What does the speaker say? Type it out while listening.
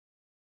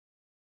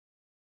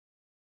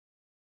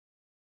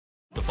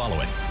The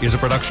following is a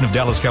production of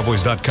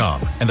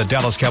DallasCowboys.com and the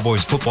Dallas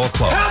Cowboys Football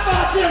Club. How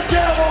about them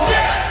Cowboys?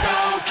 Yeah,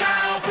 go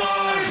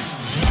Cowboys!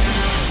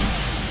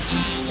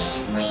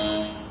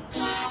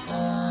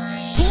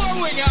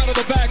 Blowing out of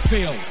the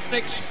backfield,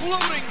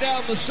 exploding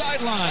down the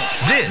sideline.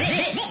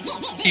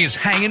 This is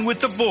Hanging with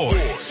the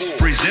Boys,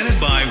 presented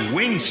by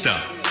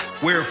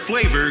Wingstop, where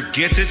flavor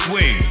gets its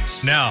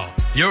wings. Now,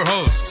 your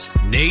hosts,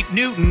 Nate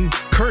Newton,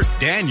 Kurt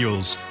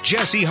Daniels,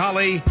 Jesse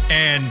Holley,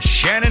 and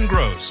Shannon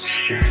Gross.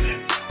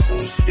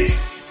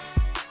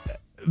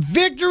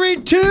 Victory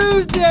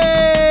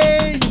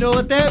Tuesday! You know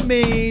what that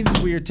means.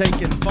 We are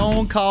taking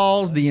phone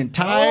calls the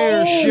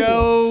entire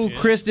show. Yeah.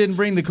 Chris didn't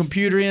bring the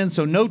computer in,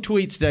 so no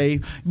tweets today.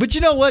 But you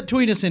know what?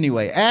 Tweet us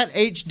anyway. At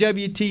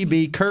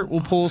HWTB, Kurt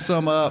will pull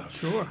some up.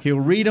 Sure. He'll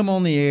read them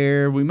on the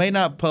air. We may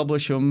not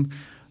publish them,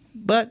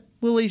 but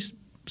we'll at least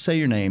say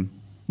your name.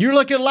 You're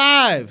looking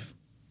live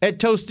at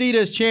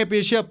Tostitos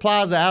Championship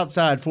Plaza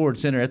outside Ford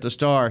Center at the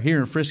Star here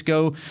in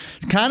Frisco.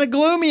 It's kind of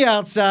gloomy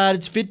outside.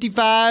 It's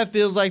 55,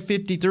 feels like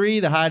 53.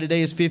 The high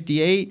today is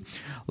 58.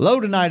 Low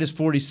tonight is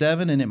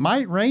 47, and it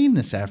might rain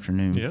this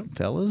afternoon,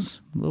 fellas.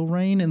 A little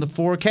rain in the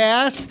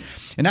forecast.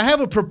 And I have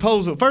a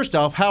proposal. First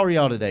off, how are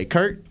y'all today?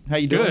 Kurt, how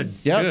you doing? Good.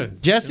 Yep.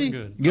 Good. Jesse?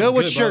 Good.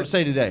 What's your shirt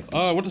say today?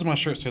 What does my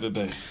shirt say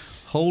today?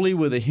 Holy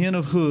with a hint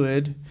of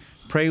hood.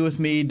 Pray with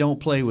me, don't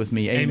play with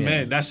me.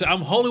 Amen.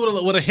 I'm holy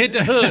with a hint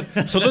of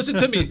hood. So listen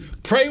to me.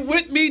 Pray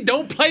with me,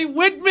 don't play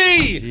with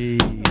me.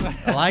 Jeez.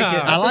 I like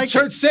it. I like the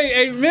church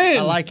say amen.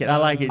 I like it.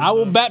 I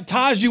will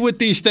baptize you with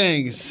these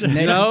things.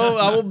 Nate.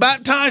 I will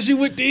baptize you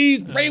with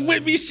these. Pray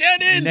with me,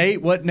 Shannon.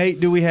 Nate, what Nate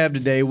do we have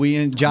today? We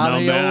in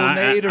jolly old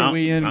Nate, or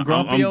we in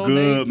grumpy old Nate?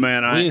 I'm good,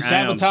 man. We in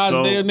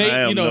sabotage there,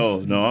 Nate.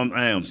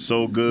 I am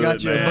so good.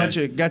 Got you man.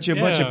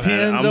 a bunch of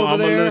pins over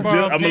there.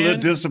 I'm a little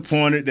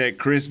disappointed that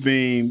Chris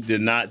Beam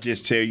did not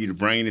just tell you to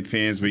bring the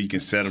pins where you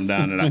can set them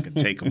down and I can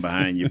take them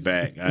behind your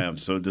back. I am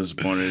so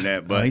disappointed in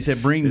that. But he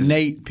said bring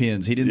Nate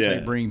pins. He didn't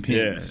say bring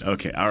pins. Yeah.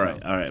 Okay. All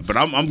right. But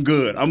I'm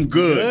good. I'm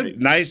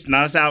good.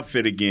 Nice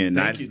outfit again.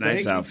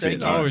 Nice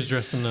outfit. Always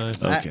dressing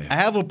nice. Okay. I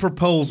have a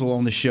proposal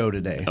on the show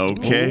today.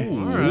 Okay. All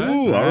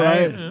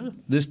right. Yeah.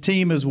 This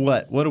team is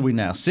what? What are we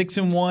now?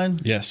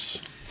 6-1.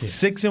 Yes.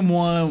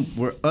 6-1.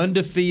 We're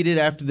undefeated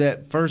after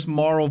that first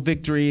moral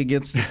victory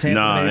against the Tampa Bay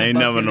Buccaneers. Ain't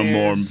never no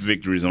more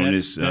victories on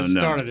this. That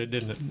started it,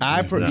 didn't it?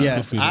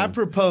 I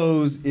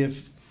propose,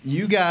 if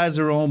you guys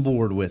are on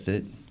board with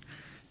it,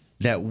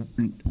 that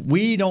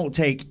we don't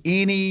take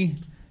any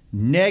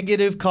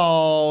negative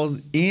calls,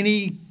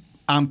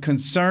 I'm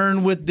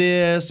concerned with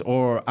this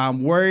or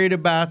I'm worried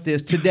about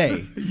this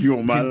today. You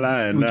on my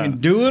line now. We can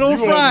do it on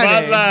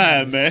Friday. On my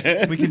line,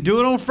 man. We can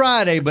do it on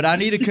Friday, but I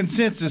need a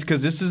consensus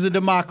because this is a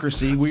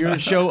democracy. We are a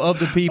show of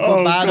the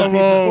people, by the people,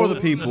 for the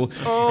people.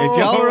 If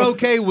y'all are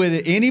okay with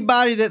it,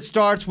 anybody that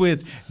starts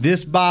with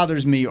this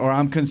bothers me or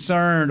I'm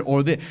concerned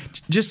or this,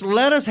 just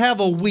let us have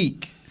a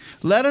week.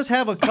 Let us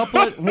have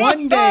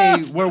one day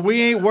where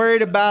we ain't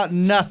worried about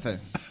nothing.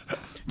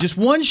 Just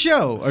one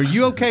show. Are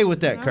you okay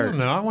with that, Kurt?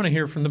 No, I want to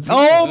hear from the people.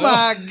 Oh,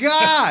 my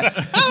God.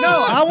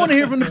 No, I want to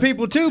hear from the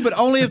people, too, but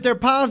only if they're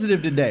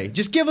positive today.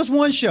 Just give us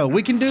one show.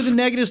 We can do the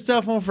negative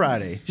stuff on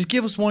Friday. Just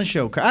give us one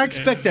show. I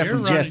expect that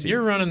from Jesse.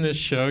 You're running this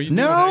show. You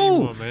no. do whatever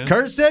you want, man.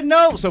 Kurt said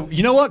no. So,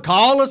 you know what?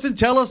 Call us and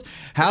tell us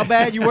how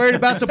bad you're worried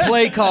about the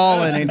play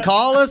calling. And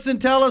call us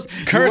and tell us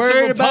Kurt's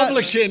a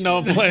Republican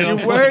on play.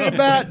 You're worried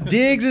about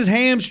Diggs'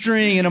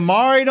 hamstring and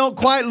Amari don't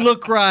quite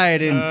look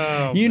right. And,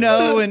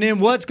 and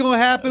then what's going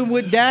to happen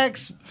with Dax?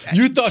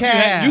 You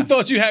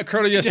thought you had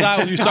Kurt on your side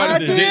when you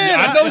started this, didn't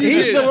you? I know you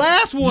did. He's the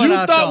last one. You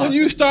thought when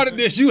you started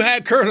this, you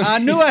had Kurt on. I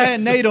knew I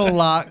had Nate on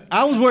lock.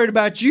 I was worried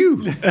about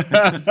you,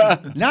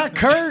 not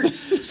Kurt.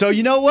 So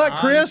you know what,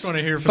 Chris?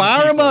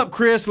 Fire him up,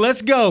 Chris.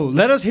 Let's go.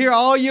 Let us hear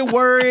all your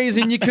worries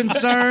and your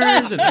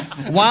concerns and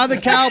why the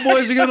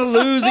Cowboys are going to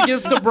lose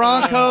against the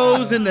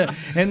Broncos and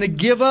the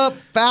give up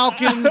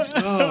Falcons.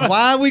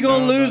 Why are we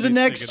going to lose the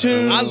next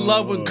two? I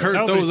love when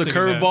Kurt throws a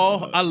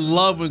curveball. I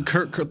love when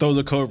Kurt throws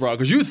a curveball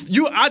because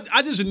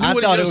I just knew I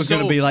thought it was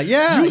going to be like,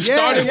 you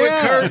started with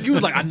Kurt. You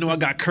was like, I know I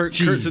got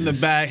Kurt's in the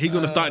bag. He's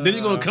going to start. Then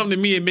you're going to come to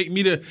me and make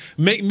me the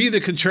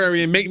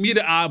contrarian, make me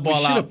the eyeball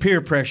out. I should have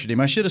peer pressured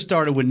him. I should have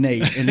started with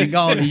Nate and then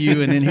gone to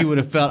you, and then he would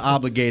have felt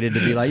obligated to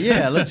be like,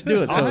 yeah, let's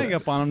do it. I'll hang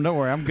up on him. Don't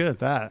worry, I'm good at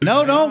that.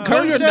 No, don't.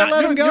 Kurt said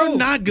let him go. You're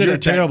not good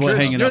at that. Terrible at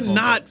hanging up. You're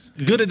not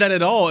good at that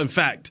at all. In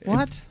fact,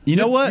 what? You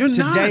know what? You're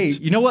Today,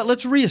 not. you know what?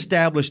 Let's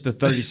reestablish the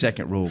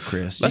 30-second rule,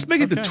 Chris. Let's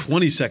make it the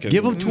 20 seconds.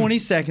 Give them 20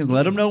 seconds.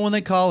 Let them know when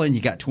they call in.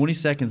 You got 20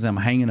 seconds. I'm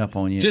hanging up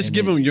on you. Just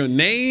give them your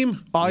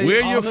name, where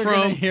you're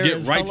from,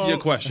 get right to your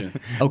question.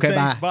 Okay,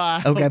 Thanks,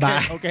 bye. bye. Okay,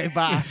 bye. Okay,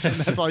 bye.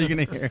 That's all you're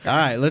going to hear. All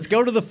right, let's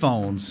go to the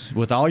phones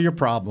with all your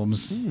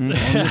problems on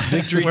this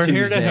Victory We're Tuesday.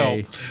 here to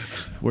help.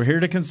 We're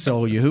here to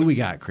console you. Who we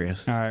got,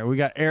 Chris? All right, we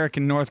got Eric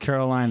in North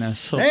Carolina.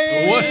 So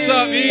Hey! What's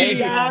up, E?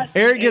 Guys.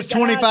 Eric gets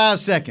 25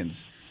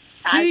 seconds.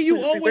 See,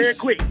 you always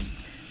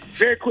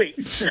Very quick.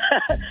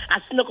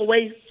 I snuck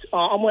away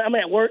I'm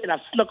at work, and I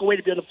snuck away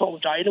to be on the phone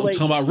with y'all. Anyway, I'm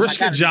talking about risk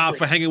your job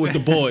for hanging with the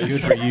boys.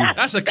 Good for you.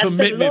 That's a That's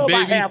commitment, the love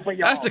baby. I have for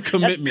y'all. That's the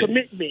commitment. That's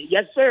commitment.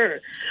 Yes, sir.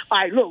 All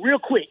right, look, real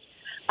quick.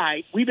 All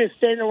right, we've been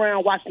standing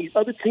around watching these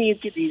other teams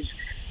get these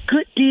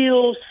good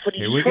deals for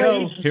these Here we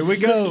go. trades. Here we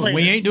go.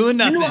 We ain't doing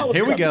You nothing. know I was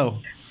Here we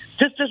coming.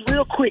 go. Just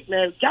real quick,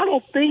 man. Y'all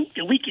don't think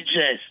that we could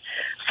just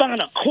find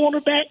a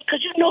cornerback? Because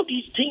you know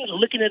these teams are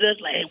looking at us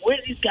like, hey, where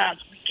are these guys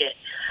weak at?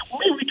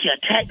 Maybe we can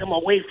attack them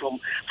away from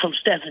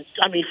Stephen.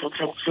 I mean,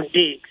 from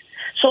Diggs.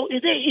 So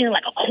is there in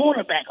like a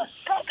cornerback or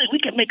something? We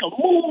can make a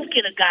move,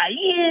 get a guy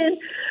in.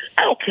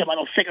 I don't care about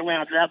no second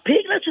round draft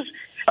pick. Let's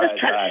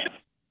try to.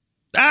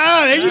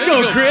 Ah, there you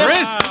go,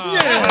 Chris.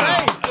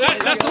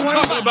 That's what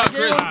I'm talking about,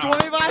 Chris.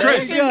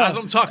 Chris, that's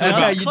what I'm talking That's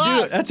about. how you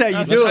do it. That's how you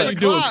That's do how it. you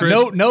do it,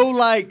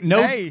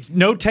 Chris.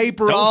 No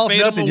taper Don't off,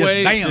 fade them nothing.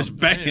 away. Just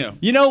bam. Just bam.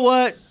 You know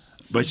what?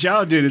 But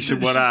y'all did it to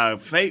what are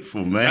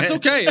faithful, man. That's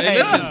okay. Hey,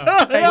 listen.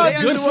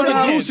 What's good for the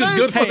goose is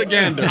good for the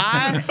gander.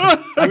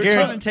 We're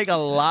trying to take a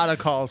lot of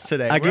calls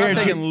today. I We're not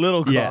guarantee- taking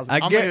little calls. yeah,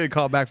 I'm going to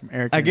call back from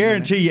Eric. I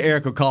guarantee you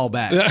Eric will call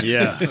back.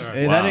 Yeah.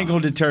 And that ain't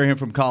going to deter him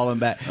from calling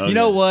back. Okay. You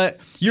know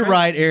what? You're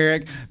right,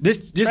 Eric.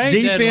 This Trade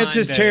defense deadline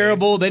is day.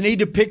 terrible. They need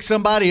to pick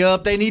somebody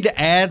up. They need to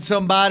add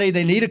somebody.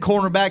 They need a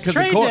cornerback because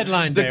Trade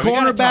deadline the day. We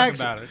gotta talk cornerbacks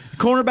about it.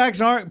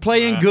 cornerbacks aren't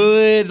playing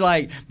good.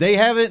 Like they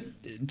haven't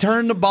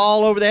turned the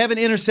ball over. They haven't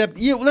intercepted.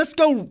 Let's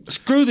go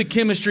screw the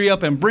chemistry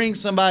up and bring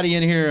somebody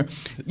in here.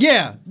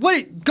 Yeah.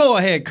 Go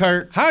ahead,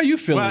 Kurt. How are you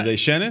feeling What? today,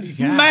 Shannon?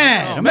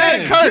 Mad. I'm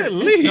mad at Kurt.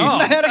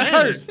 Mad at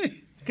Kurt.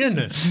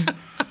 Goodness.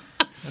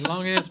 A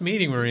long ass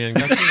meeting we're in.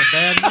 Got in a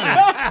bad mood.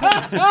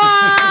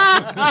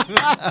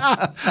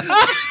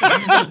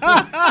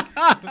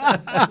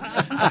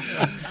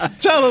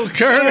 Tell him,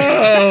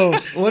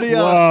 Kurt. What do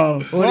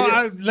y'all?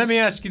 Let me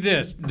ask you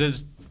this: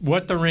 does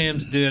what the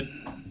Rams did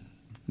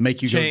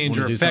Make you change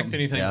wanna or do affect something?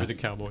 anything Yeah. for the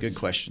Cowboys? Good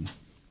question.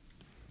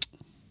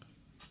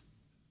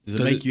 Does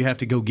it make you have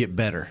to go get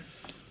better?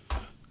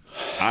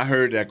 I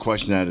heard that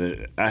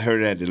question I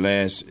heard that the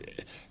last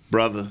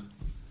brother.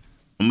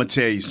 I'm gonna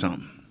tell you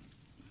something.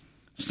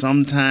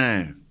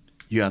 Sometime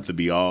you have to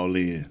be all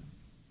in,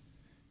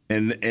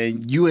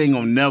 and you ain't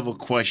gonna never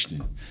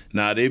question.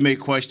 Now they may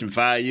question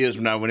 5 years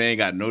from now when they ain't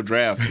got no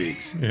draft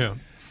picks. Yeah.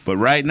 But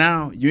right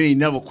now you ain't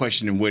never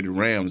questioning where the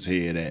Rams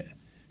head at.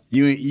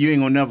 You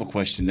ain't gonna never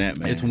question that,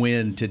 man. It's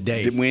win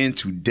today. They win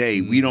today.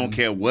 We don't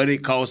care what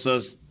it costs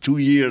us 2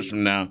 years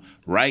from now.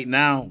 Right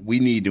now, we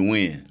need to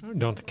win.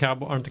 Aren't the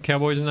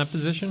Cowboys in that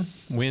position?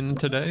 Win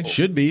today?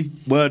 Should be.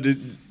 Well,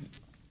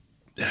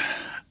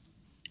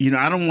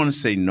 I don't want to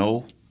say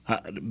no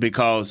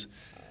because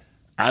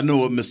I know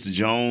what Mr.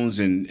 Jones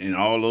and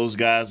all those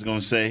guys are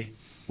going to say.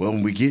 Well,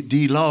 when we get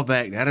D-Law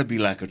back, that'll be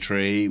like a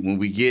trade. When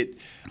we get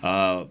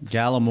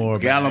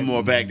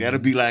Gallimore back, that'll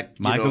be like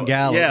Michael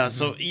Gallup. Yeah,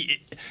 so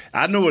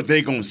I know what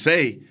they're going to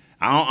say.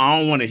 I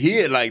don't want to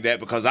hear it like that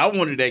because I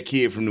wanted that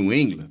kid from New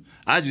England.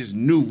 I just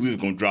knew we were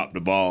going to drop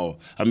the ball.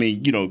 I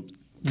mean,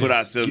 put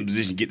ourselves in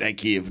position to get that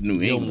kid from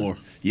New England. Gilmore.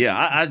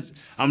 Yeah,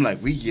 I'm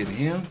like, we get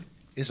him,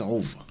 it's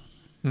over.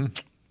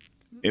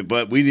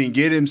 But we didn't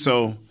get him,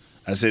 so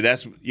I said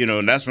that's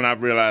when I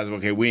realized,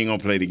 okay, we ain't going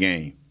to play the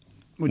game.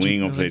 We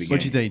ain't going to play the game.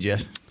 What you think,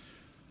 Jess?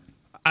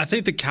 I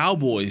think the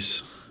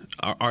Cowboys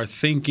are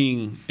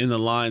thinking in the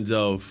lines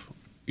of,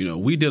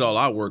 we did all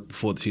our work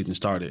before the season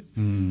started.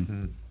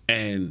 Mm-hmm.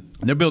 And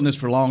they're building this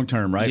for long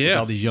term, right? Yeah. With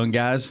all these young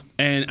guys.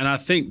 And I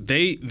think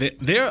they're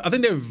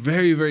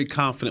very, very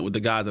confident with the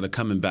guys that are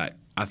coming back.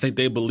 I think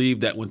they believe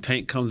that when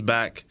Tank comes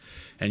back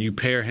and you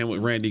pair him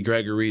with Randy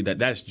Gregory,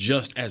 that's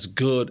just as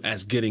good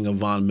as getting a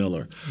Von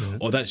Miller,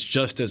 or that's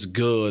just as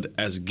good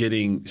as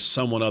getting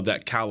someone of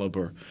that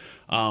caliber.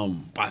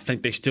 I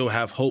think they still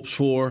have hopes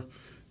for,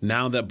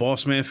 now that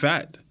boss man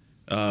Fat,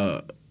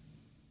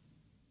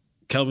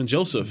 Kelvin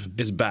Joseph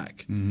is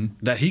back,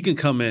 that he can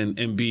come in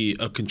and be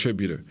a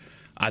contributor.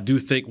 I do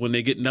think when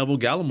they get Neville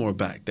Gallimore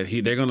back, that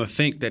they're going to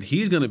think that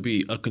he's going to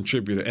be a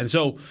contributor. And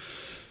so,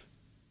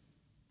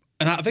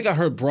 and I think I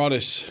heard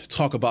Broadus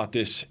talk about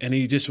this, and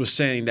he just was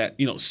saying that,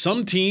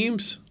 some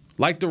teams,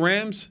 like the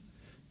Rams,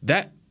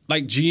 that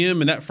like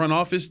GM and that front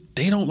office,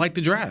 they don't like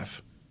to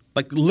draft.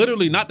 Like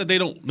literally, not that they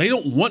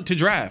don't want to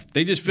draft.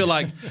 They just feel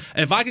like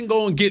if I can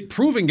go and get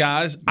proven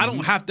guys, I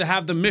don't have to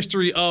have the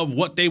mystery of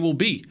what they will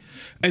be.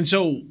 And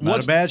so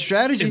Not a bad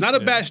strategy. It's not a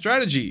bad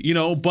strategy,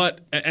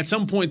 but at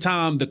some point in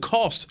time, the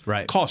cost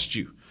costs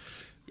you.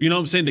 You know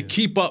what I'm saying? To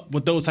keep up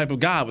with those type of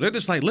guys. But they're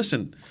just like,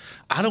 listen,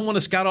 I don't want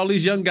to scout all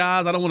these young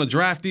guys. I don't want to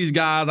draft these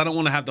guys. I don't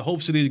want to have the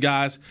hopes of these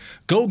guys.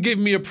 Go give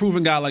me a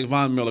proven guy like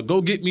Von Miller. Go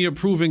get me a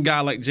proven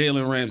guy like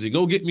Jalen Ramsey.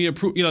 Go get me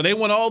they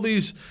want all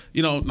these,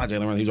 not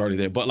Jalen Ramsey, he's already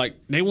there, but like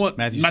they want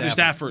Matthew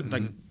Stafford. Mm-hmm.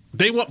 Like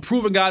they want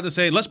proven guys to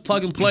say, let's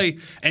plug and play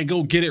and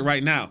go get it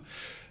right now.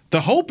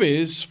 The hope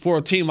is for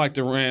a team like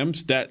the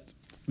Rams that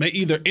they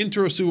either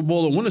enter a Super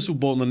Bowl or win a Super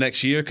Bowl in the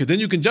next year, because then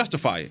you can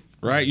justify it,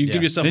 right? You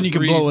give yourself then you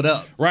can blow it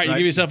up. Right, you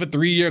give yourself a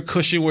 3-year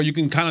cushion where you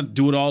can kind of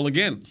do it all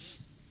again.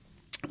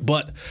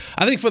 But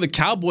I think for the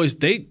Cowboys,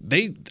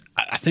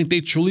 I think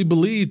they truly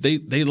believe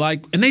they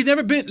like, and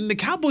the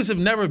Cowboys have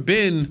never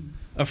been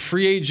a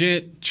free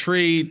agent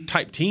trade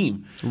type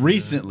team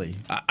recently.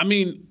 I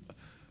mean,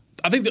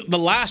 I think the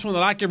last one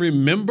that I can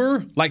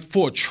remember, like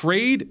for a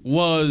trade,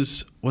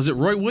 was it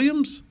Roy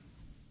Williams?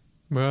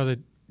 Well,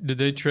 did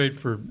they trade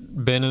for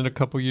Bennett a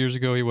couple years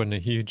ago? He wasn't a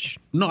huge.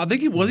 No, I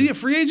think was he a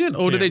free agent,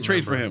 or did they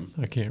trade for him?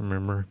 I can't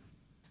remember.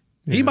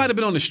 Yeah. He might have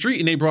been on the street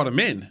and they brought him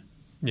in.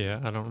 Yeah,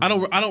 I don't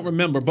remember. I don't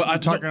remember, but I'm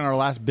talking our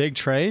last big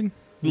trade.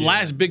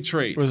 Last big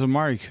trade was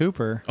Amari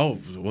Cooper. Oh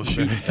well,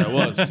 shoot, that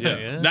was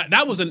yeah.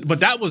 That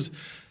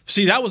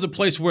was a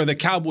place where the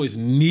Cowboys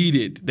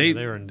needed. They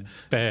were in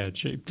bad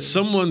shape.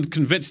 Someone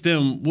convinced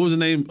them. What was the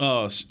name?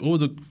 What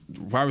was the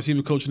wide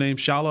receiver coach name?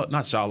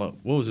 Not Shala.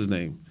 What was his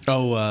name?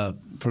 Oh,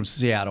 from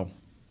Seattle.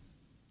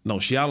 No,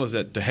 Shiala's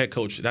the head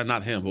coach. That's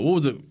not him. But what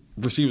was the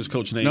receivers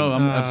coach name? No,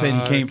 I'm saying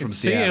he came from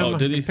Seattle. Oh,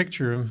 did he?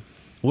 Picture him.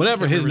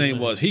 Whatever his name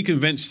was, he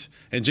convinced,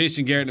 and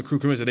Jason Garrett and the crew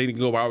convinced that they didn't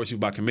go wide receiver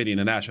by committee in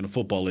the National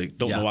Football League.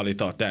 Don't know why they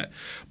thought that.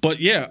 But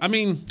yeah, I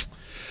mean,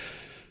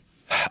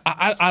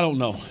 I don't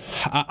know.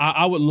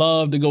 I would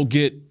love to go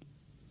get,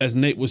 as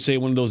Nate would say,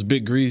 one of those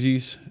big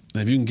greasies.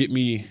 And if you can get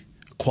me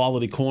a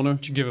quality corner.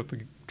 Did you give up a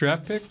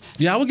draft pick?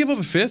 Yeah, I would give up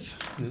a fifth.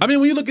 Mm-hmm. I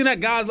mean, when you're looking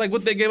at guys like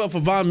what they gave up for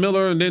Von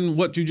Miller, and then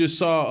what you just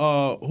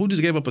saw, who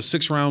just gave up a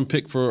 6th-round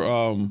pick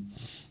for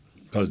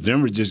because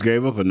Denver just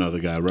gave up another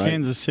guy, right?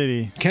 Kansas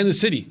City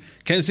just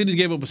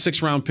gave up a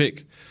 6th-round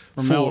pick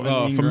for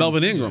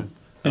Melvin Ingram.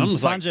 Yeah. And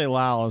Sanjay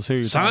Lal is who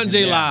you're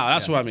Sanjay Lal,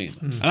 that's what I mean.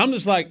 Mm-hmm. And I'm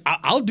just like,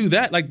 I'll do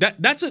that. Like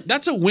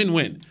that's a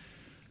win-win.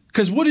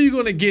 Because what are you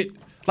going to get?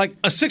 Like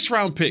a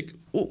 6th-round pick.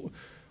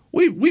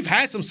 We've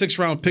had some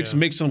 6th-round picks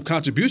make some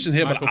contributions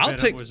here, Michael but I'll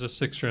Bennett take. Was a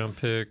 6th-round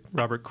pick.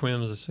 Robert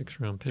Quinn was a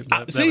 6th-round pick.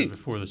 That was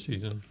before the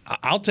season.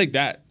 I'll take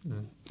that.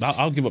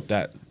 I'll give up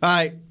that. All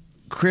right,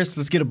 Chris,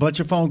 let's get a bunch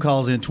of phone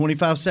calls in.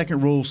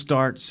 25-second rule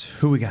starts.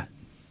 Who we got?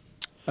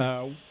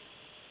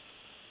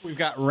 We've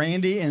got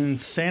Randy in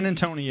San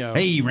Antonio.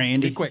 Hey,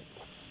 Randy. Be quick.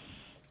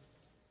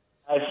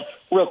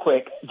 Real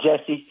quick,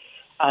 Jesse,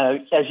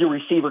 as your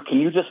receiver, can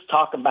you just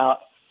talk about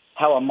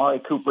how Amari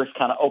Cooper's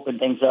kind of opened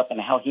things up and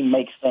how he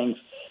makes things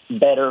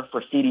better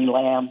for CeeDee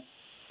Lamb?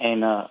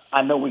 And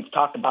I know we've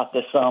talked about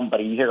this some,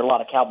 but you hear a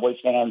lot of Cowboys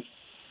fans,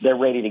 they're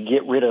ready to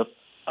get rid of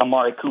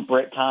Amari Cooper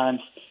at times.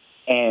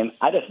 And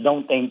I just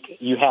don't think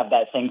you have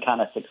that same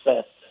kind of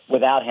success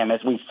without him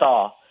as we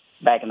saw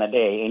back in the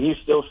day. And you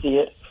still see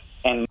it.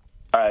 And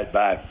all right,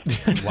 bye.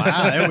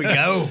 Wow, there we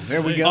go.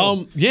 There we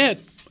go.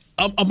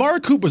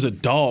 Amari Cooper's a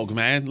dog,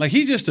 man. Like,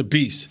 he's just a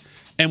beast.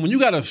 And when you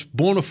got a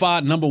bona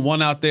fide number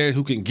one out there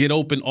who can get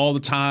open all the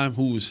time,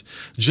 who's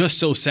just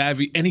so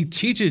savvy, and he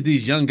teaches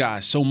these young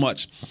guys so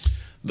much.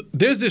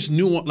 There's this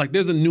nuance,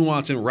 there's a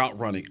nuance in route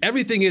running.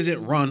 Everything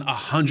isn't run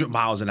 100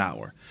 miles an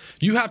hour.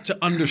 You have to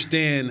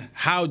understand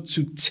how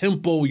to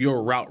tempo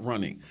your route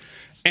running,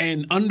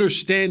 and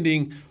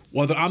understanding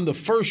whether I'm the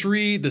first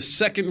read, the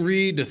second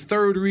read, the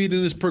third read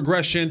in this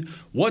progression,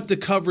 what the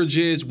coverage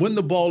is, when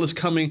the ball is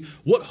coming,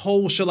 what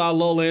hole shall I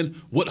lull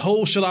in, what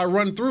hole shall I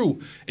run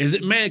through? Is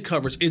it man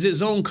coverage? Is it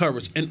zone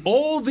coverage? And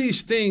all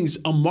these things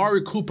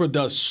Amari Cooper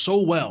does so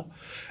well.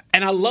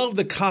 And I love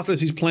the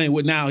confidence he's playing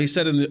with now. He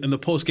said in the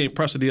post-game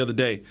presser the other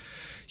day,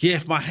 yeah,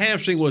 if my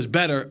hamstring was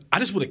better, I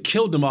just would have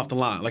killed him off the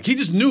line. Like, he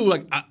just knew,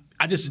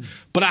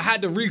 but I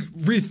had to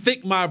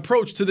rethink my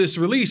approach to this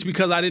release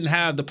because I didn't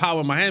have the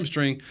power in my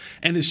hamstring,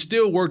 and it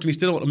still worked, and he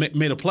still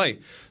made a play.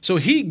 So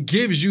he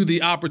gives you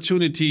the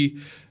opportunity,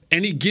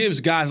 and he gives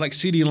guys like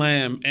CeeDee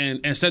Lamb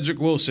and Cedric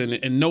Wilson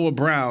and Noah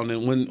Brown,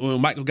 and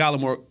when Michael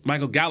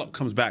Gallup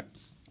comes back,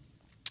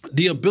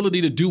 the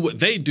ability to do what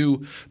they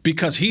do,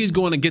 because he's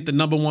going to get the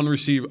number one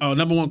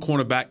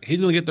cornerback.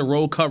 He's going to get the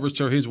roll coverage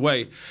to his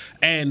way.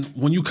 And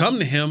when you come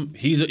to him,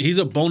 he's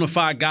a bona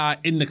fide guy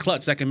in the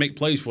clutch that can make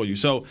plays for you.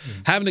 So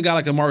having a guy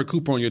like Amari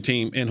Cooper on your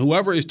team, and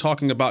whoever is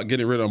talking about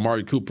getting rid of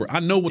Amari Cooper, I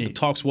know what the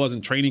talks was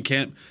in training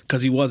camp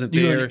because he wasn't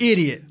there. You're an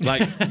idiot.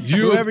 Like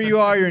whoever you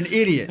are, you're an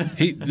idiot.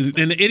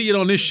 And the idiot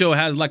on this show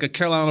has like a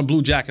Carolina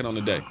blue jacket on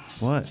the day.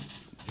 What?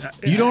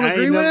 You don't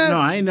agree with that? No,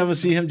 I ain't never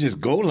seen him just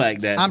go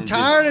like that. I'm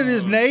tired of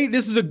this, Nate.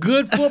 This is a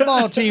good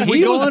football team. We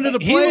go into the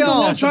playoffs. He was the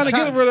one trying to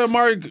get rid of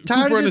Amari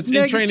Cooper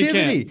in training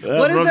camp.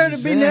 What is there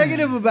to be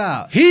negative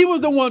about? He was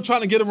the one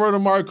trying to get rid of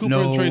Amari Cooper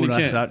in training camp. No,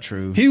 that's not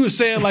true. He was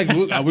saying, like,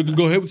 we could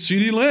go ahead with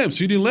CeeDee Lamb.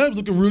 CeeDee Lamb's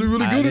looking really,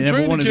 really good in training camp.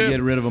 I never wanted to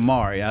get rid of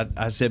Amari.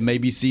 I said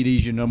maybe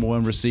CeeDee's your number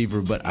one receiver,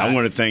 but I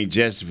want to thank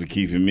Jesse for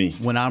keeping me.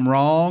 When I'm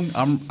wrong,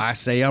 I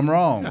say I'm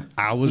wrong.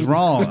 I was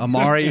wrong.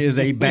 Amari is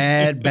a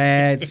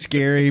bad,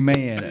 scary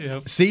man.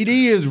 Yep.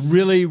 CeeDee is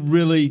really,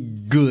 really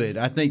good.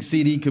 I think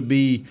CeeDee could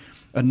be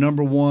a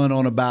number one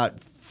on about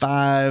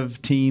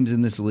 5 teams in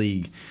this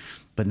league,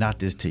 but not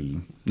this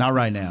team. Not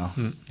right now.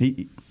 I'm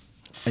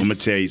going to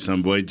tell you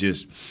something, boy.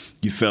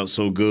 You felt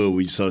so good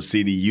when you saw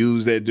CeeDee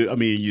use that dude. I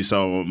mean, you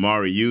saw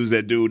Amari use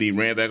that dude. He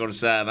ran back on the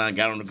sideline,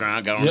 got on the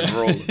ground, got on the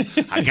roll.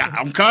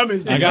 I'm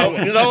coming. Just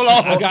hold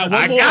on. I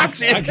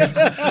got you.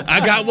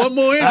 I got one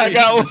more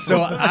in So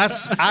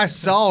I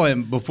saw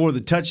him before the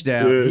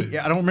touchdown.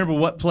 I don't remember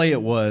what play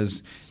it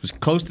was. was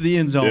close to the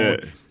end zone. Yeah.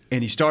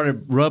 And he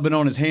started rubbing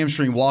on his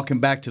hamstring, walking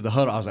back to the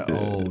huddle. I was like,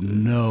 oh,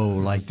 no.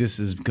 Like, this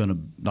is going to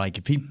 – like,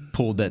 if he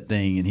pulled that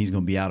thing and he's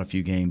going to be out a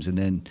few games. And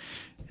then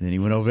he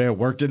went over there,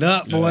 worked it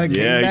up. Boy, he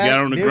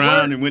got on the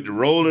ground and went to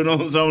rolling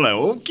on. So I'm like,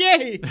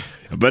 okay.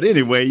 But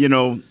anyway,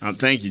 I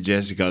thank you,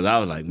 Jesse, because I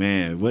was like,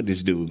 man, what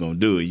this dude going to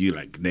do? And you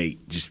like,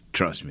 Nate, just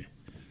trust me.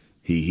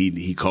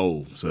 He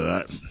cold.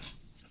 So,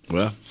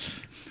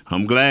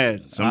 I'm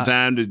glad.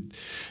 Sometimes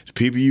the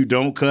people you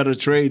don't cut or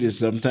trade is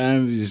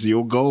sometimes it's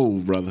your goal,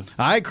 brother.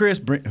 All right, Chris,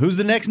 who's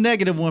the next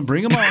negative one?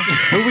 Bring them on.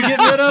 Who we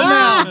getting rid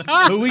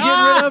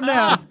of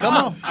now? Come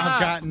on.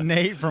 I've got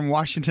Nate from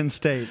Washington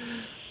State.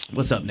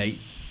 What's up, Nate?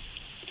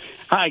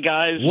 Hi,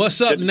 guys. What's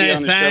up,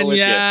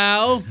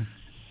 Nathaniel?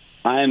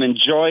 I am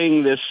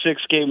enjoying this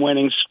 6-game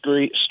winning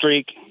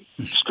streak.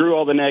 Screw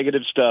all the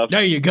negative stuff.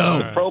 There you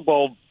go. Pro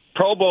Bowl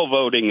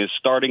voting is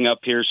starting up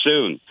here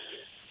soon.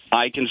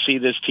 I can see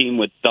this team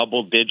with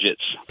double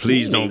digits.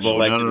 Please don't vote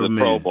none of them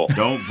in.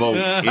 Don't vote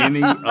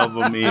any of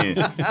them in.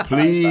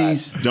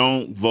 Please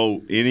don't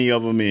vote any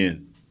of them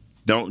in.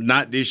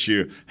 Not this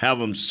year. Have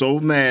them so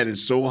mad and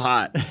so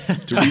hot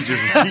till we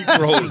just keep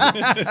rolling.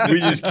 We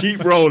just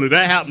keep rolling.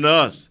 That happened to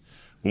us.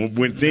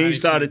 When things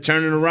started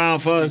turning around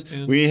for us,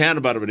 we ain't had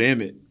about it with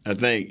Emmett. I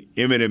think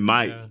Emmett and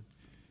Mike. Yeah.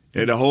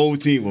 And the whole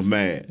team was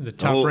mad. The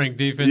top-ranked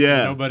defense,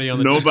 nobody on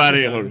the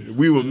team.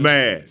 We were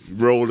mad.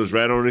 Rolled us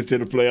right on into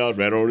the playoffs,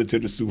 right on into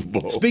the Super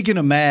Bowl. Speaking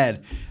of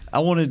mad, I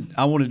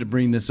wanted to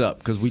bring this up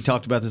because we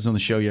talked about this on the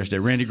show yesterday.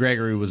 Randy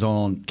Gregory was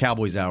on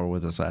Cowboys Hour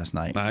with us last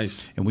night.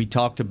 Nice. And we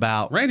talked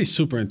about Randy's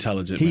super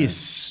intelligent. He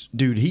is,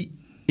 dude. He's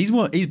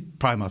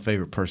probably my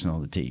favorite person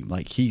on the team.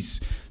 Like,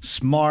 he's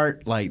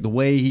smart. Like, the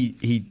way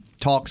he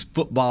talks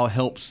football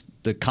helps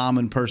the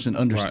common person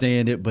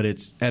understand it, but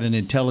it's at an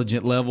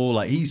intelligent level.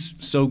 Like, he's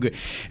so good.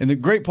 And the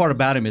great part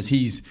about him is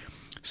he's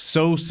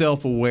so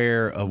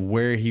self-aware of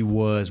where he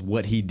was,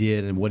 what he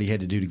did, and what he had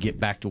to do to get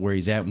back to where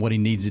he's at and what he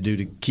needs to do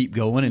to keep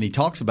going. And he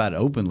talks about it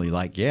openly,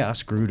 like, yeah, I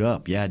screwed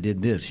up. Yeah, I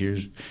did this.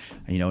 Here's,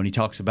 and he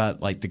talks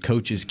about, like, the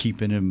coaches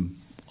keeping him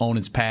on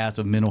his path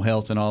of mental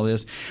health and all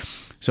this.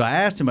 So I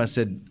asked him, I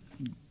said,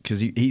 because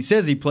he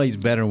says he plays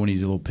better when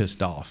he's a little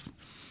pissed off.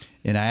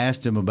 And I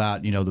asked him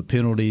about, the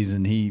penalties,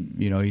 and he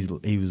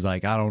was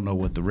like, I don't know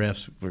what the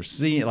refs were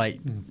seeing, But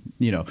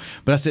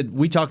I said,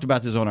 we talked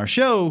about this on our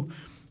show.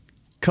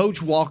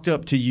 Coach walked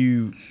up to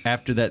you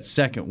after that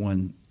second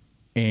one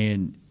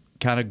and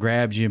kind of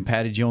grabbed you and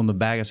patted you on the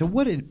back. I said,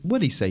 what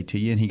did he say to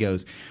you? And he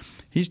goes,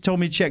 he's told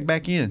me to check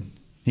back in.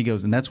 He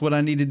goes, and that's what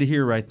I needed to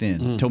hear right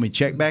then. Told me,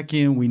 check back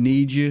in. We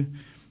need you.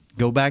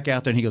 Go back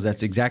out there. And he goes,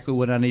 that's exactly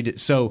what I needed.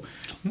 So,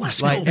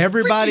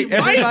 everybody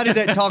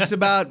that talks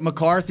about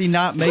McCarthy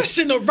not making –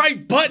 pushing the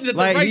right buttons at the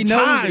right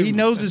time. He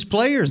knows his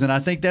players, and I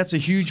think that's a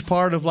huge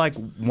part of,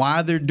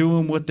 why they're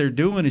doing what they're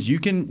doing is you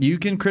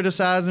can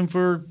criticize them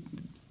for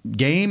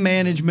game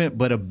management,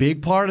 but a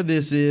big part of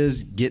this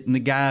is getting the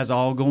guys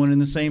all going in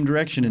the same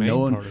direction and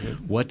knowing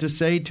what to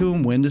say to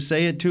them, when to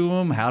say it to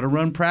them, how to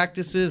run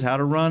practices, how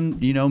to run,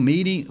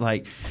 meeting.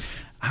 Like,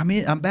 I'm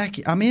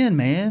in,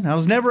 man. I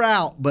was never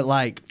out, but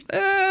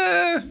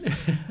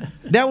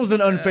that was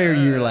an unfair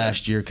year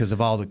last year because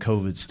of all the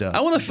COVID stuff.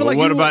 I want to feel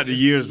what about the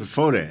years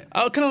before that?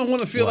 I kind of want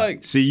to feel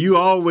like. See, you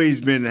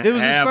always been. It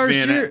was his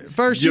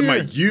first year.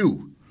 Like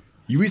you.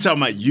 We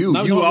talking about you.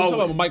 No, you talking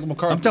about Mike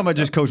McCarthy. I'm talking about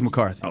just Coach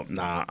McCarthy. Oh,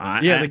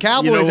 nah. The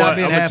Cowboys have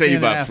been half in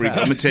and half out. I'm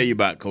going to tell you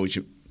about Coach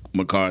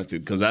McCarthy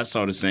because I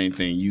saw the same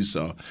thing you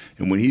saw.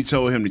 And when he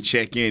told him to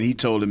check in, he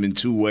told him in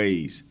two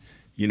ways.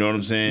 You know what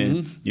I'm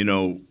saying?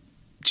 Mm-hmm.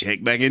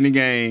 Check back in the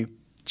game,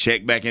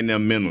 check back in there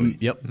mentally.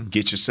 Yep.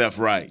 Get yourself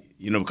right.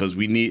 Because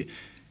we need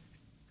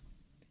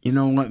 – you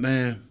know what,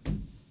 man?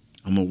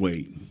 I'm going to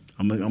wait.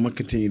 I'm gonna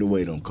continue to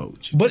wait on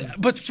Coach.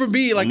 But for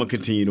me, I'm gonna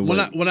continue to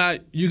wait. When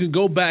you can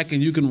go back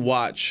and you can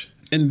watch,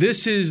 and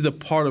this is the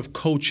part of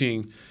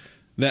coaching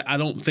that I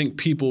don't think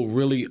people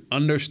really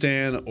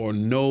understand or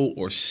know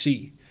or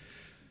see.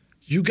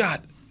 You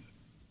got,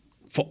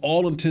 for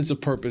all intents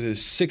and purposes,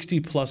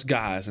 60-plus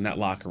guys in that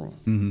locker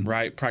room,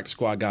 right? Practice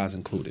squad guys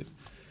included.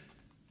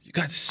 You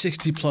got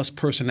 60-plus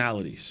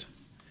personalities,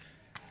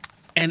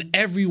 and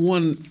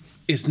everyone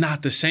is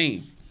not the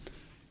same.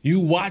 You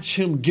watch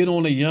him get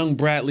on a young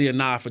Bradley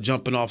Anae for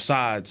jumping off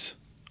sides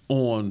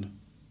on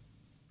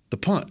the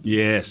punt.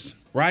 Yes.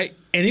 Right?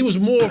 And he was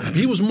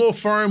more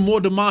firm,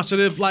 more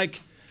demonstrative,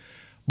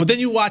 but then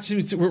you watch him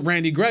with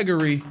Randy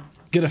Gregory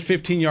get a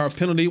 15-yard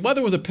penalty,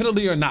 whether it was a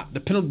penalty or not, the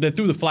penalty they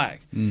threw the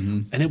flag.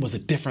 And it was a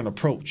different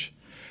approach.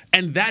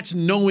 And that's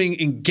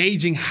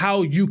engaging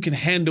how you can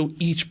handle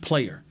each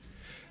player.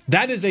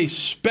 That is a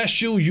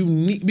special,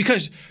 unique,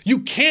 because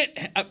you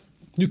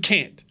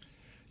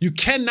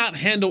cannot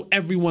handle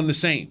everyone the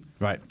same.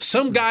 Right.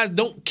 Some guys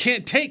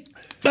can't take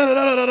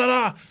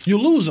You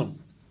lose them.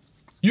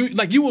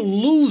 You will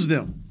lose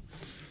them.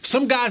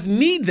 Some guys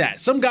need that.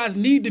 Some guys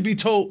need to be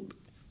told,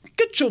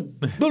 get your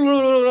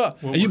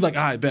and you're like,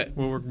 I bet.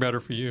 Will work better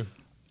for you.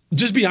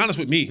 Just be honest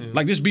with me.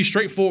 Yeah. Just be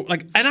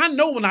straightforward. And I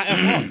know when I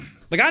am wrong.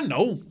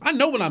 I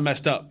know when I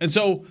messed up. And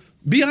so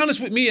be honest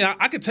with me.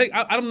 I could take.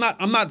 I'm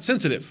not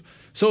sensitive.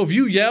 So if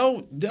you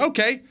yell,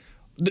 okay.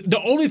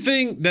 The only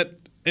thing that,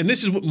 and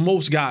this is what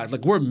most guys,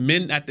 like, we're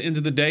men at the end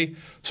of the day,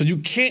 so you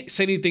can't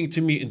say anything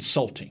to me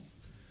insulting.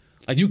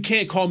 Like, you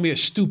can't call me a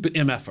stupid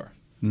MFer.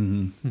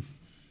 Mm-hmm.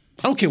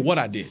 I don't care what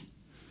I did.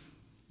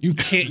 You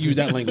can't use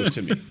that language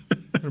to me.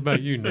 What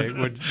about you, Nate?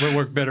 What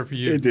worked better for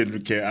you? It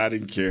didn't care. I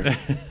didn't care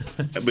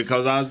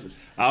because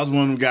I was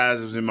one of them guys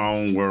that was in my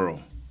own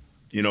world.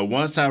 You know,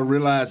 once I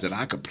realized that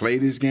I could play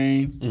this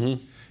game,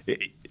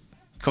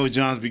 Coach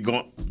Johns be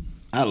going.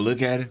 I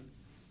look at him.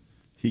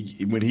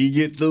 When he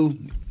get through,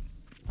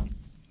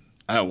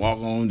 I walk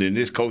on. Then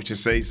this coach will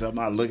say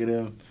something. I look at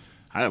him.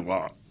 I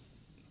walk.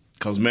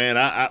 Cause man,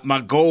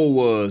 my goal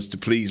was to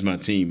please my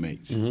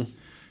teammates. Mm-hmm.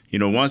 You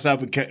know, once I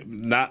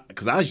became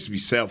because I used to be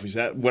selfish.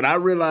 What I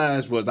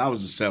realized was I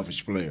was a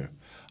selfish player.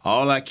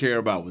 All I cared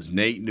about was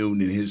Nate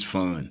Newton and his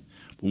fun.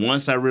 But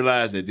once I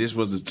realized that this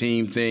was a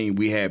team thing,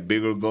 we had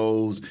bigger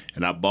goals,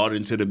 and I bought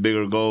into the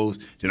bigger goals,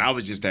 then I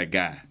was just that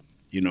guy.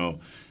 You know,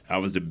 I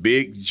was the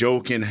big,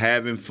 joking,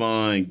 having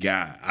fun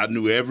guy. I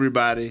knew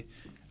everybody.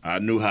 I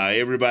knew how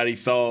everybody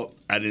thought.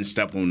 I didn't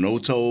step on no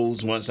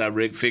toes once I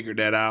figured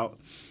that out.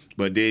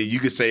 But then you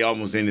could say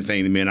almost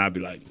anything to me, and I'd be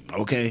like,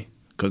 okay.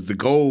 Because the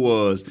goal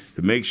was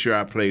to make sure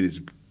I played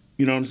as,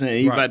 you know what I'm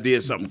saying? Even if I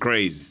did something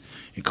crazy.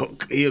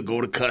 And he'll go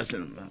to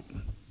cussing.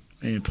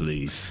 Man,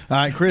 please. All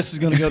right, Chris is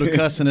going to go to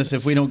cussing us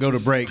if we don't go to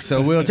break.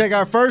 So we'll take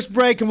our first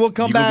break and we'll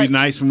come back. You gonna be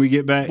nice when we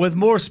get back? With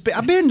more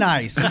I've been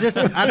nice. I just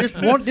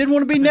didn't want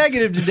to be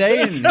negative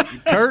today, and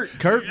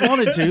Kurt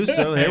wanted to,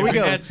 so here we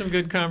go. We had some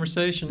good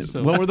conversations.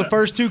 So. What were the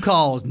first two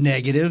calls?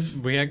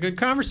 Negative. We had good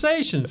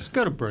conversations.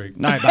 Go to break.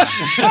 All right, bye.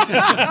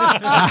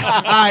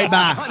 All right,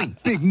 bye. Honey,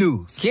 big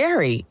news.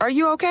 Gary, are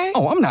you okay?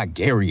 Oh, I'm not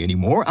Gary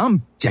anymore.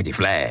 I'm Jackie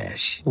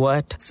Flash.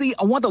 What? See,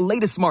 I want the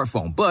latest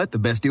smartphone, but the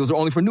best deals are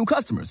only for new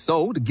customers.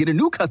 So to get a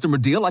new customer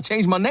deal, I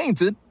changed my name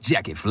to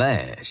Jackie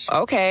Flash.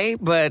 Okay,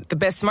 but the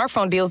best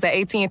smartphone deals at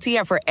AT&T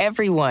are for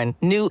everyone,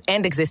 new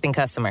and existing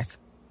customers.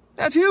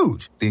 That's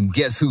huge. Then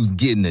guess who's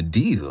getting a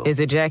deal?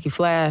 Is it Jackie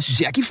Flash?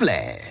 Jackie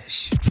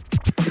Flash.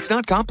 It's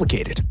not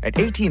complicated. At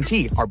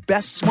AT&T, our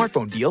best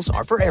smartphone deals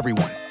are for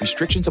everyone.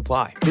 Restrictions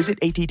apply. Visit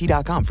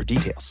att.com for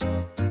details.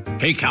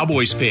 Hey,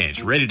 Cowboys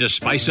fans, ready to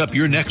spice up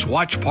your next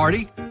watch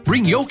party?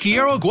 Bring Yo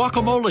Quiero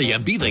guacamole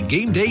and be the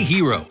game day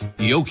hero.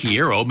 Yo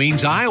Quiero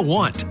means I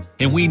want,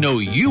 and we know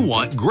you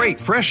want great,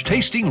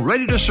 fresh-tasting,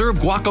 ready-to-serve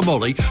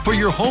guacamole for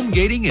your home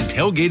gating and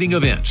tailgating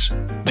events.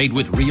 Made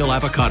with real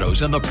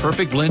avocados and the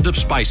perfect blend of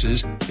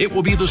spices, it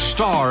will be the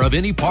star of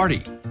any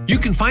party. You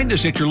can find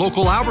us at your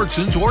local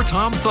Albertsons or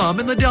Tom Thumb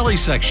in the deli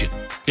section.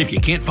 If you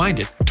can't find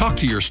it, talk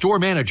to your store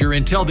manager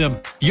and tell them,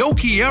 Yo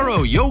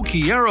Quiero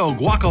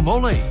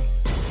guacamole.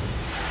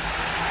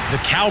 The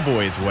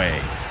Cowboys way,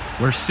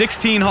 where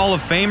 16 Hall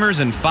of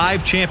Famers and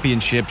 5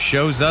 championships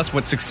shows us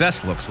what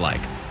success looks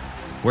like.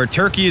 Where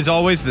turkey is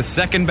always the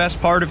second best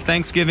part of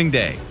Thanksgiving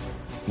Day.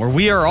 Where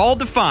we are all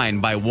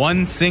defined by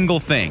one single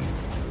thing,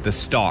 the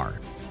star.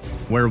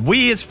 Where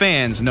we as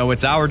fans know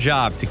it's our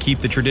job to keep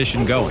the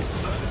tradition going.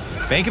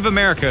 Bank of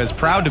America is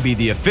proud to be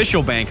the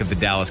official bank of the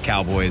Dallas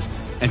Cowboys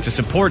and to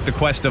support the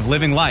quest of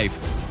living life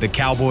the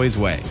Cowboys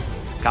way.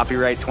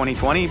 Copyright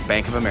 2020,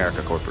 Bank of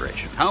America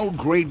Corporation. How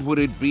great would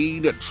it be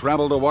to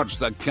travel to watch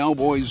the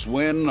Cowboys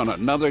win on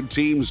another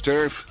team's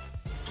turf?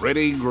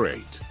 Pretty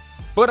great.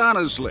 But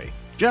honestly,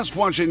 just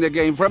watching the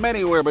game from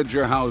anywhere but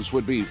your house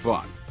would be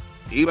fun.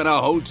 Even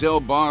a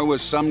hotel bar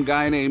with some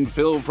guy named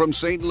Phil from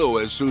St.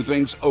 Louis who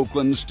thinks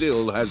Oakland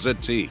still has a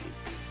team.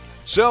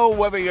 So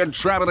whether you're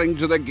traveling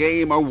to the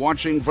game or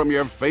watching from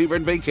your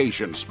favorite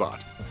vacation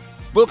spot,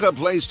 book a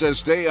place to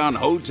stay on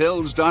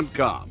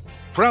Hotels.com.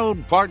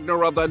 Proud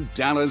partner of the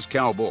Dallas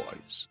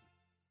Cowboys.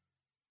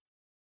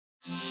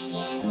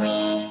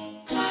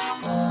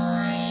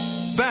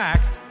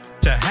 Back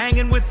to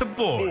hanging with the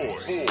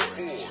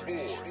boys.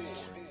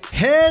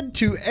 Head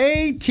to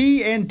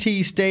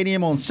AT&T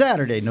Stadium on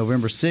Saturday,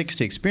 November 6th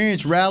to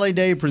experience Rally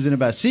Day presented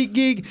by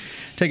SeatGeek.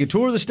 Take a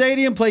tour of the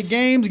stadium, play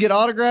games, get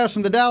autographs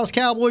from the Dallas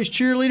Cowboys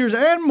cheerleaders,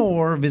 and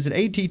more. Visit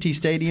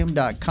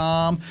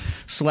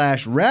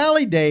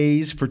attstadium.com/Rally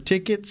Days for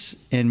tickets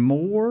and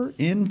more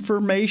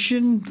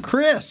information.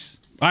 Chris.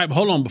 All right, but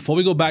hold on. Before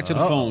we go back to the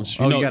phones.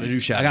 You got to do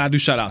shout-outs. I got to do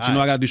shout-outs. I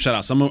got to do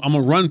shout-outs. I'm going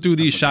to run through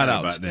these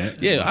shout-outs.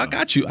 Yeah, I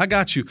got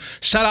you.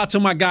 Shout out to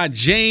my guy,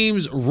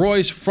 James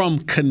Royce from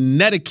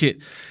Connecticut.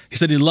 He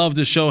said he loves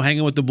the show,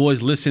 hanging with the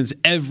boys, listens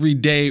every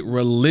day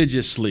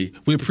religiously.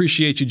 We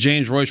appreciate you,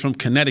 James Royce from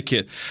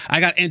Connecticut. I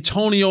got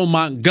Antonio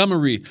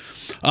Montgomery,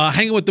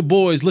 hanging with the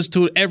boys, listen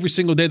to it every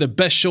single day, the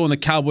best show on the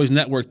Cowboys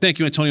Network. Thank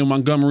you, Antonio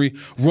Montgomery.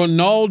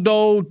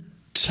 Ronaldo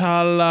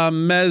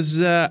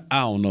Talameza,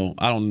 I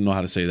don't know how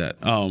to say that.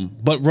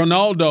 But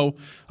Ronaldo,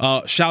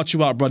 shout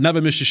you out, bro.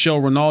 Never miss your show.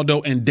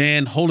 Ronaldo and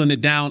Dan holding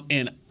it down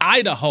in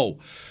Idaho.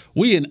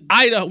 We in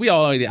Idaho. We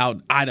already out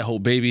in Idaho,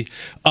 baby.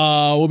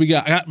 What we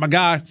got? I got my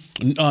guy,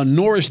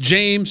 Norris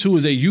James, who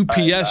is a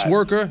UPS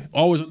worker.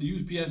 Always on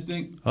the UPS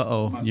thing.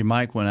 Your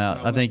mic went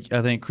out. I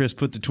think Chris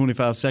put the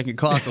 25-second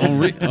clock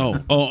on. Okay.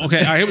 All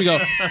right, here we go.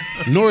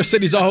 Norris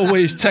said he's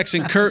always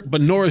texting Kurt,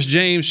 but Norris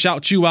James,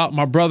 shout you out,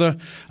 my brother.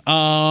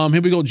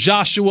 Here we go.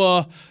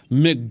 Joshua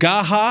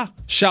McGaha,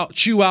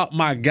 shout you out,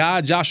 my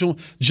guy.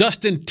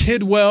 Justin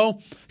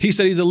Tidwell, he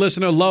said he's a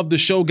listener. Love the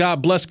show.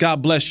 God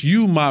bless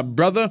you, my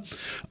brother.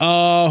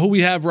 Who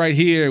we have right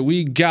here?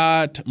 We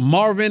got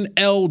Marvin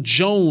L.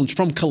 Jones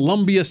from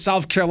Columbia,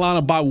 South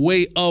Carolina, by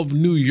way of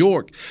New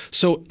York.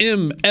 So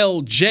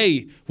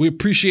MLJ, we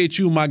appreciate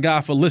you, my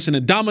guy, for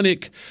listening.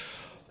 Dominic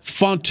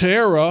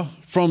Fonterra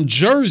from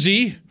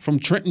Jersey, from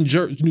Trenton,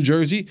 New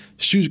Jersey.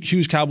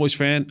 Huge Cowboys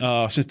fan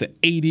since the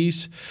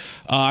 80s.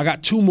 I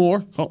got two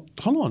more. Hold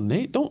on,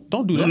 Nate. Don't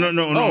do that.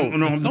 No.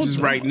 I'm just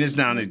writing this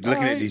down and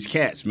looking at these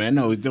cats, man.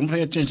 No, don't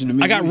pay attention to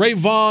me. I got Ray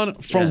Vaughn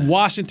from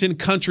Washington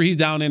Country. He's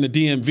down in the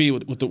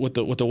DMV with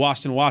the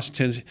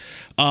Washingtons.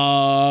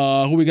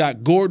 Who we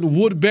got? Gordon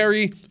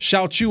Woodbury.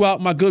 Shout you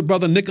out, my good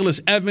brother. Nicholas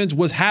Evans.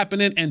 What's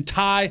happening? And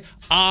Ty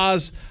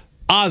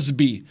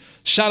Osby.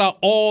 Shout out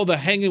all the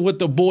Hanging with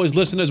the Boys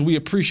listeners. We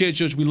appreciate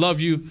you. We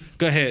love you.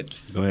 Go ahead.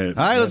 Go ahead.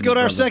 All right, let's go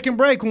to our second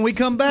break when we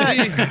come back.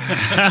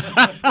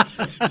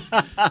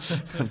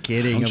 I'm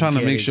kidding. I'm trying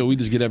to make sure we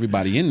just get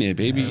everybody in there,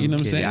 baby. You know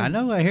what I'm saying? I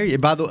know. I hear you.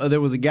 By the way,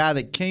 there was a guy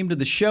that came to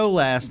the show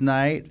last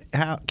night,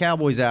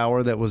 Cowboys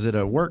Hour, that was at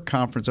a work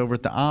conference over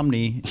at the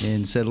Omni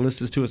and said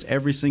listens to us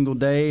every single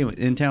day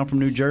in town from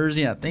New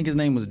Jersey. I think his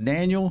name was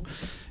Daniel.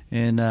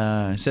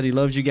 And said he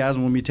loves you guys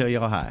and wanted me to tell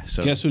y'all hi.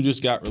 So guess who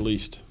just got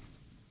released?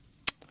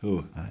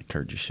 Who?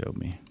 Kurt just showed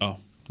me. Oh,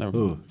 never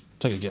mind.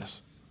 Take a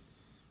guess.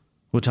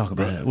 We'll talk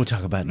about it. We'll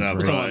talk about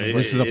it.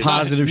 This is a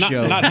positive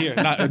show. Not here.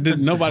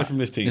 Nobody from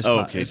this team. It's a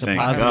positive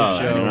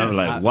show. I'm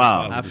like,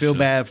 wow. I feel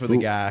bad for the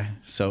guy,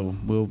 so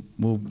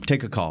we'll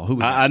take a call.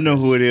 Who? I know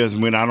who it is.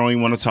 When I don't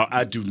even want to talk.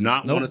 I do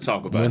not want to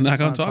talk about it. We're not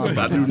going to talk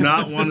about it. I do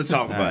not want to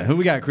talk about it. Who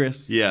we got,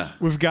 Chris? Yeah.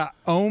 We've got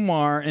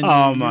Omar and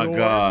oh my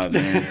God,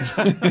 man.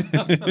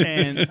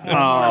 and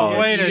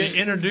way to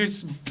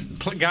introduce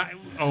guy.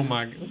 Oh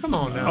my! Come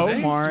on now,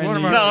 Omar.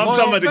 I'm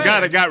talking about the guy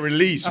that got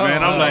released,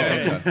 man. I'm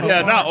like,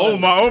 not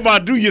Omar. Omar,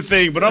 do your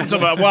thing. But I'm talking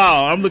about,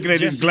 wow. I'm looking at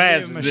his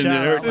glasses and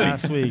everything.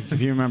 Last week, if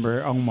you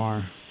remember,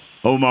 Omar.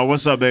 Omar,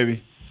 what's up,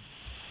 baby?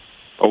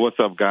 Oh, what's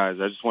up, guys?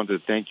 I just wanted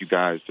to thank you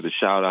guys for the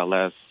shout out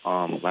last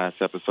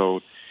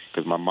episode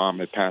because my mom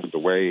had passed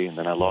away, and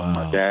then I lost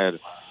my dad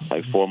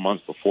like 4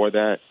 months before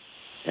that,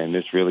 and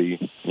this really,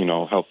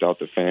 helped out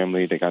the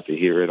family. They got to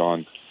hear it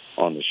on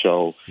the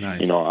show.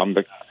 Nice.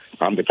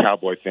 I'm the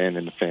Cowboy fan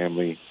in the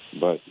family,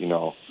 but,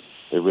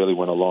 it really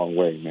went a long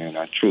way, man.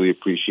 I truly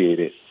appreciate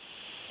it.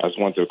 I just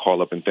wanted to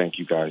call up and thank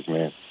you guys,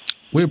 man.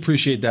 We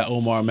appreciate that,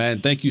 Omar,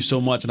 man. Thank you so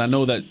much. And I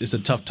know that it's a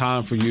tough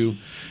time for you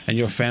and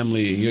your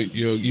family.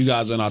 You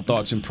guys are in our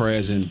thoughts and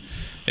prayers. And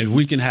if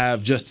we can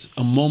have just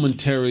a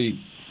momentary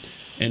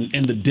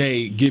in the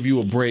day, give you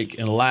a break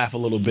and laugh a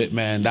little bit,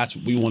 man, that's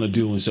what we want to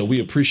do. And so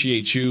we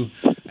appreciate you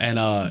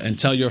and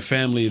tell your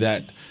family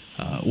that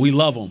we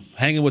love them.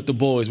 Hanging with the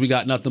Boys. We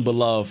got nothing but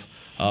love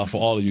for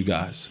all of you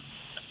guys.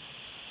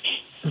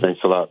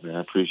 Thanks a lot, man. I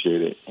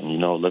appreciate it. And,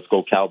 let's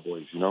go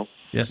Cowboys,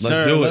 Yes,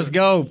 sir. Let's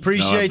go.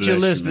 Appreciate you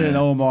listening,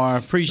 Omar.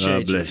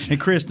 Appreciate you. you. And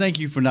Chris, thank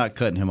you for not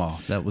cutting him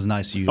off. That was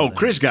nice of you. Oh,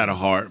 Chris got a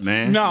heart,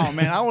 man. No,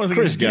 man, I wasn't.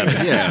 Chris got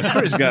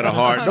a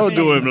heart. Don't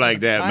do him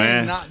like that, man. I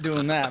am not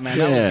doing that, man.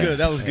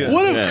 That was good.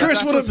 What if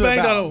Chris would have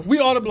banged out? We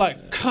ought to be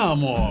like,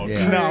 come on,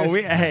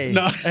 Chris.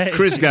 No,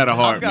 Chris got a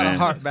heart, man. I've got a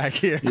heart back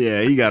here.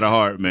 Yeah, he got a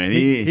heart, man.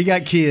 He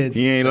got kids.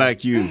 He ain't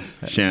like you,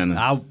 Shannon.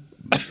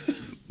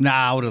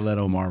 I would have let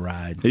Omar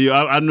ride.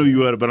 I knew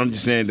you would, but I'm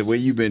just saying the way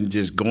you've been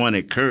just going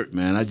at Kurt,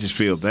 man, I just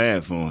feel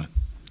bad for him.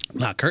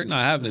 Nah, Kurt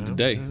not having it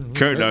today.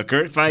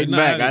 Kurt fighting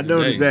back. I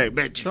noticed that.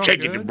 Man,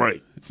 take it to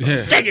break.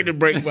 Yeah. Take it to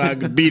break while I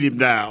can beat him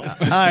down. All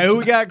right, who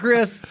we got,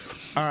 Chris?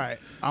 All right,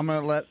 I'm going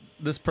to let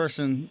this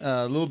person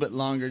a little bit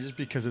longer just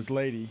because it's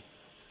lady.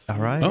 All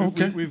right. Oh,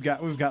 okay. We've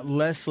got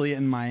Leslie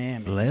in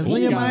Miami.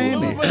 Leslie in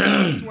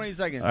Miami. 20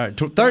 seconds. All right,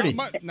 30.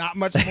 Not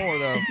much more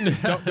though.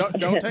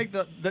 don't take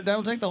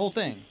the whole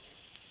thing.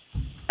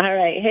 All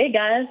right. Hey,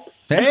 guys.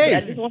 Hey. I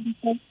just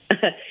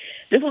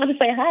wanted to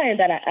say hi and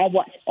that I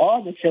watch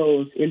all the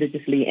shows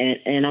religiously,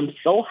 and I'm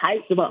so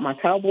hyped about my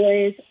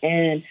Cowboys,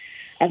 and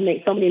I've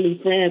made so many new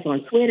friends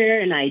on Twitter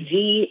and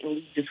IG,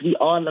 and we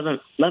all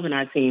loving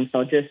our team.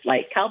 So just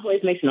like Cowboys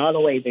Nation all the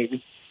way,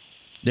 baby.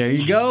 There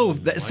you go.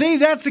 See,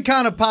 that's the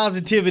kind of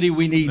positivity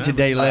we need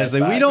today,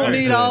 Leslie. We don't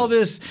need all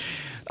this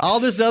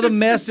other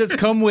mess that's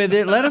come with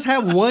it. Let us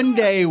have one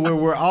day where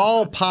we're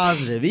all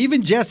positive.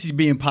 Even Jesse's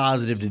being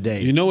positive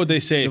today. You know what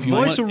they say? If you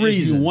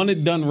want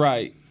it done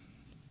right,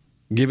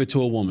 give it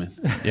to a woman.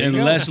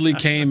 And Leslie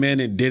came in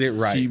and did it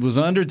right. She was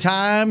under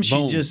time. Boom.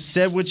 She just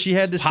said what she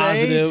had to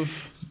Positive.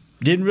 say.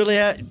 Didn't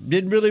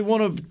really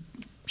want to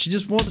She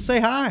just wanted to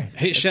say hi.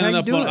 Hit That's Shannon how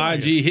up you do on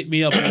it. IG. Hit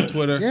me up on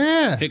Twitter.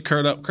 Yeah. Hit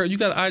Kurt up. Kurt, you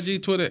got an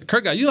IG, Twitter?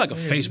 Kurt, you like a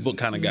Facebook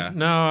kind of guy.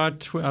 No, I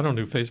don't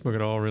do Facebook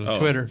at all, really. Oh.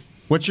 Twitter.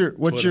 What's your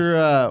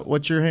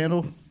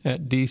handle?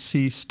 At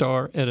DC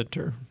Star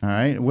Editor. All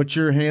right. What's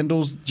your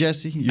handles,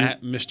 Jesse?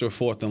 At Mr.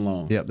 Fourth and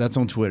Long. Yep, that's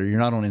on Twitter. You're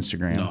not on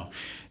Instagram. No.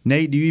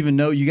 Nate, do you even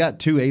know you got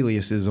 2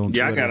 aliases on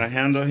Yeah, Twitter? I got a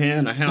handle here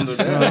and a handle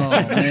there. Oh,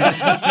 man.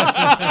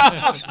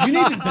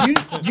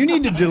 you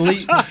need to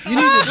delete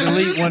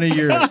one of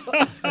your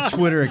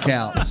Twitter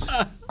accounts.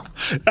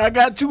 I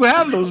got 2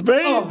 handles,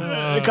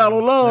 man. They call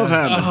them love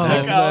handles.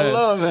 They call them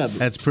love handles.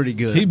 That's pretty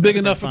good. He big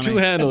enough for 2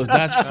 handles.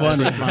 That's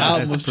funny. I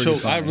That's almost pretty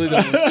choked. I funny. really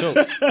almost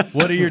choked.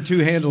 What are your 2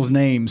 handles'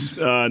 names?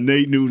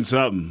 Nate Newton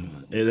something.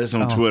 Yeah, that's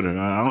on Twitter.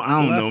 I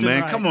don't know, Left and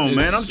man. right. Come on,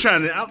 man. I'm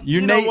trying to.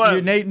 You're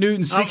Nate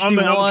Newton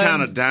 61. I'm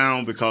kind of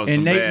down because and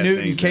some Nate bad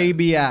Newton things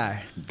KBI.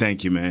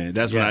 Thank you, man.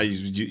 That's what I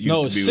used to be.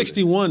 No, with it's it.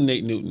 61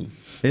 Nate Newton.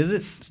 Is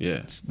it? Yeah.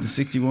 The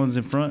 61's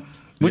in front.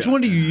 Which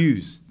one do you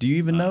use? Do you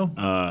even know?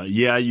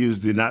 Yeah, I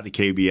use not the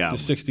KBI. The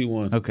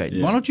 61. Okay.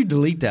 Yeah. Why don't you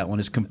delete that one?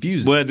 It's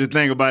confusing. But the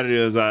thing about it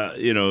is,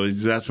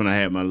 that's when I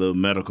had my little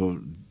medical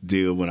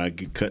deal when I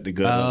could cut the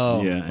gut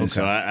up. Yeah, and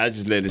so I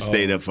just let it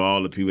stay there for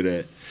all the people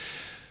that.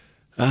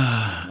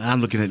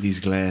 I'm looking at these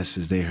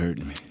glasses. They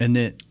hurt me. And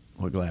then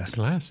what glass?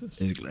 Glasses.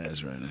 These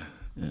glasses right now.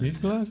 Yeah. These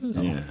glasses?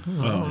 Yeah.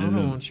 I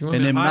don't want you.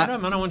 And then I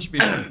don't want you to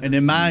be. And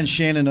then mine,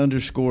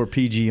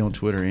 Shannon_PG on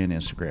Twitter and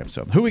Instagram.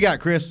 So who we got,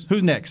 Chris?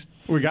 Who's next?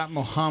 We got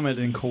Mohammed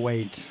in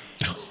Kuwait.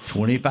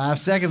 25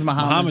 seconds,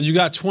 Muhammad, you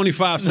got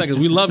 25 seconds.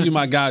 We love you,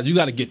 my guy. You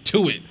got to get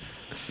to it.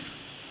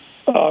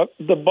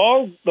 The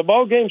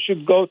ball game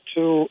should go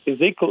to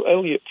Ezekiel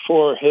Elliott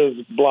for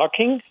his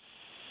blocking.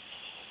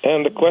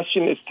 And the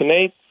question is to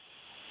Nate.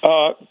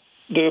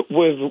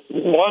 With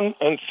 1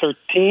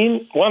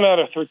 out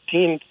of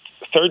 13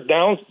 third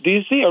downs, do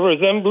you see a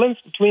resemblance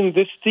between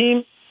this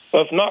team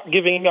of not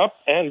giving up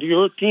and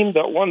your team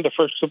that won the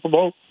first Super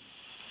Bowl?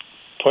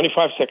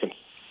 25 seconds.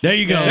 There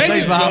you go.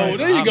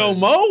 There you go,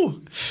 Mo.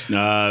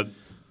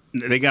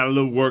 They got a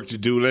little work to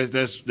do.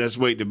 Let's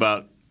wait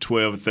about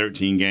 12 or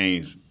 13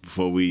 games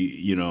before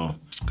we,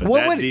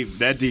 because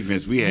that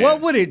defense we had.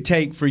 What would it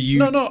take for you?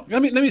 No.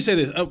 Let me say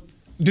this.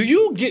 Do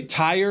you get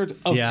tired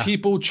of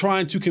people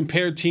trying to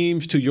compare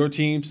teams to your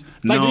teams?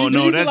 Like, No, do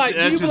you be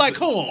that's like,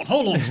 hold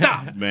on,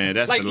 stop, man.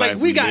 That's like the life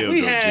we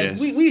live,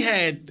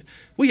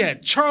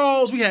 had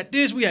Charles, we had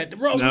this, we had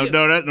Rose.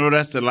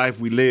 That's the life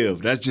we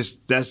live.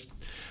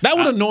 That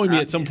would annoy me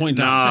at some point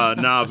in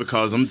time. No,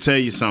 because I'm gonna tell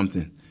you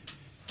something.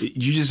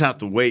 You just have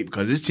to wait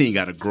because this team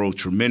got to grow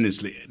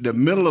tremendously. The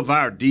middle of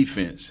our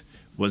defense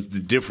was the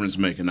difference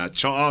maker. Now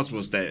Charles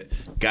was that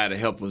guy to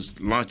help us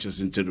launch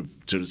us into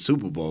the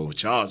Super Bowl.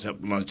 Charles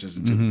helped launch us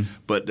into,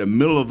 but the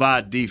middle of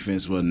our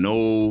defense was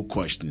no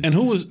question. And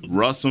who was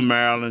Russell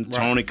Maryland,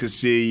 Tony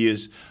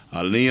Casillas,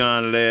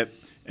 Leon Lett,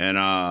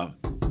 and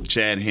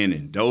Chad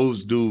Henning.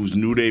 Those dudes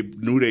knew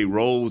they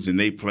roles and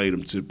they played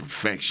them to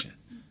perfection.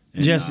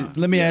 And, Jesse,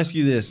 let me ask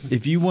you this: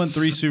 if you won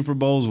 3 Super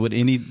Bowls, would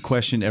any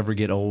question ever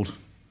get old?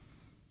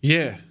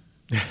 Yeah.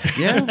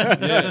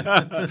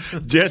 Yeah.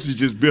 Jesse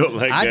just built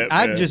like that.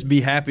 I'd just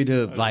be happy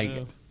to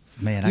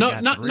man.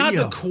 Not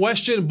the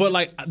question, but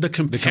like the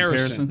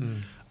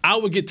comparison. I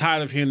would get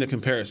tired of hearing the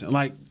comparison.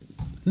 Like,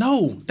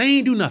 no, they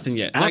ain't do nothing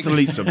yet.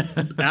 Athletes.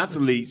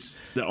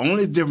 The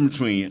only difference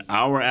between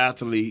our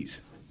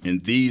athletes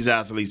and these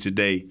athletes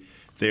today,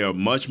 they are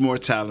much more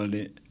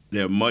talented.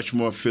 They're much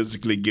more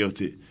physically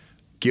gifted.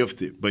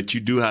 But you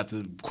do have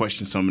to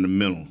question some of the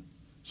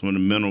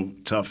mental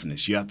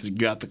toughness. You have to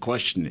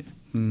question it.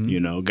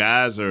 Mm-hmm.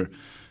 Guys are,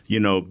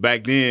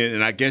 back then,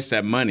 and I guess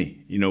that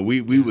money,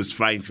 we was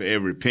fighting for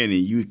every penny.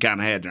 You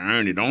kind of had to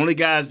earn it. The only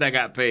guys that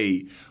got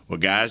paid were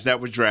guys that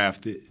were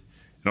drafted.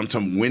 And I'm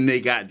talking when they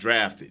got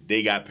drafted,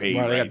 they got paid.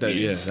 Right, right got that, then.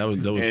 yeah, that was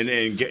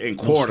and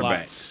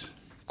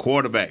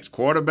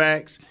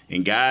quarterbacks,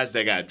 and guys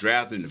that got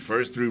drafted in the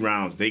first 3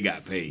 rounds, they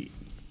got paid.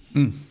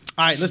 All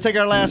right, let's take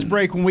our last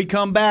break. When we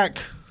come back,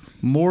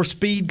 more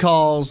speed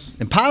calls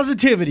and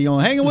positivity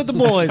on Hanging with the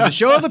Boys, the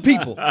show of the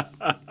people.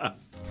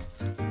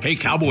 Hey,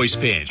 Cowboys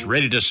fans,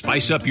 ready to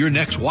spice up your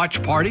next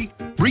watch party?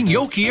 Bring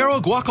Yo Quiero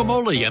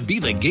guacamole and be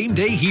the game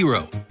day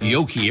hero.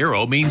 Yo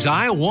Quiero means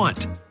I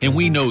want, and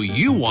we know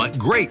you want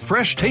great,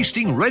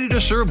 fresh-tasting,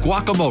 ready-to-serve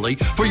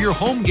guacamole for your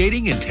home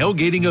gating and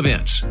tailgating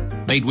events.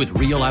 Made with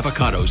real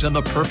avocados and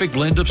the perfect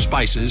blend of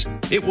spices,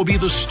 it will be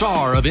the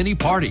star of any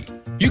party.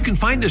 You can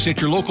find us at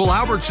your local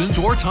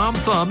Albertsons or Tom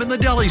Thumb in the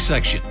deli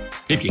section.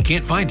 If you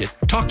can't find it,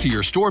 talk to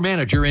your store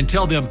manager and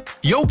tell them,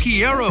 Yo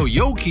Quiero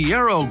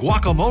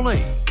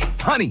guacamole.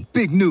 Honey,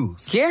 big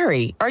news.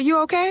 Gary, are you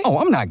okay? Oh,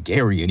 I'm not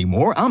Gary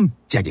anymore. I'm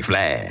Jackie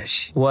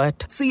Flash.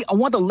 What? See, I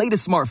want the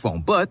latest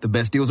smartphone, but the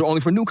best deals are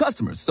only for new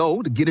customers.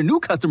 So, to get a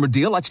new customer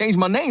deal, I changed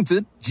my name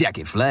to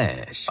Jackie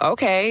Flash.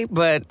 Okay,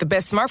 but the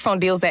best smartphone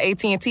deals at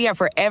AT&T are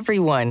for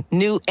everyone,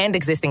 new and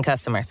existing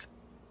customers.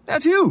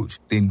 That's huge.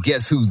 Then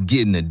guess who's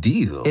getting a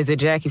deal? Is it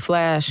Jackie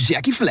Flash?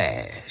 Jackie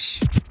Flash.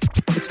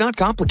 It's not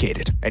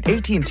complicated. At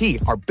AT&T,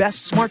 our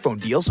best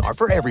smartphone deals are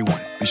for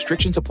everyone.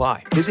 Restrictions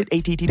apply. Visit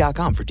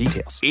att.com for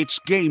details. It's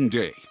game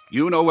day.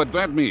 You know what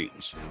that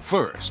means.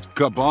 First,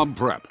 kebab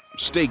prep.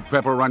 Steak,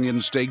 pepper,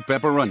 onion, steak,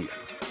 pepper, onion.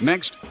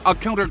 Next, a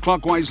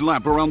counterclockwise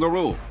lap around the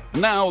room.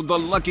 Now the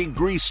lucky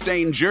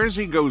grease-stained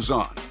jersey goes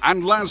on.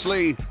 And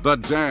lastly, the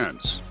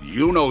dance.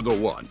 You know the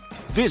one.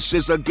 This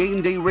is a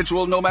game day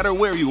ritual no matter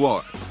where you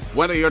are.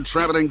 Whether you're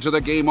traveling to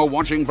the game or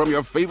watching from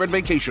your favorite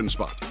vacation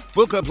spot,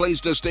 book a place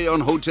to stay on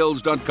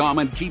Hotels.com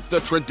and keep the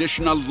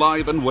tradition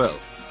alive and well.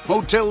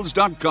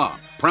 Hotels.com,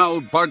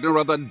 proud partner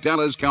of the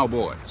Dallas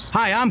Cowboys.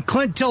 Hi, I'm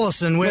Clint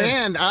Tillison with...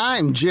 And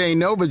I'm Jay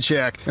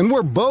Novacek, and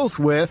we're both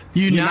with...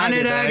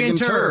 United Ag and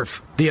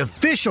Turf, the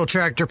official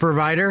tractor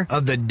provider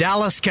of the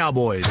Dallas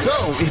Cowboys. So,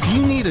 if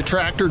you need a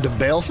tractor to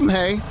bale some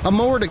hay, a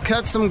mower to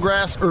cut some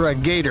grass, or a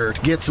gator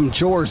to get some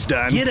chores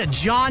done... Get a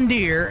John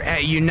Deere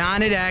at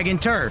United Ag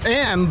and Turf.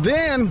 And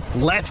then,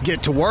 let's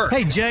get to work.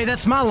 Hey, Jay,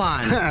 that's my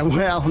line.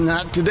 Well,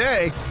 not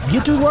today.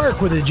 Get to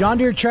work with a John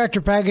Deere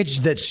tractor package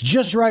that's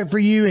just right for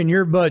you and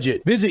your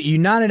budget. Visit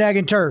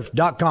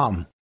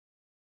UnitedAgAndTurf.com.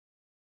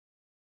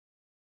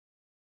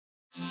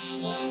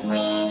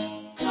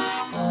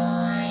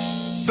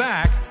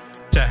 Back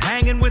to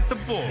Hanging with the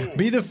Boys.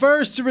 Be the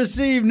first to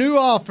receive new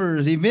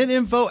offers, event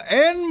info,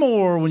 and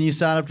more when you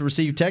sign up to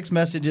receive text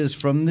messages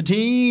from the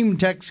team.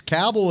 Text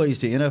Cowboys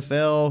to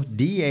NFL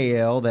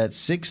DAL. That's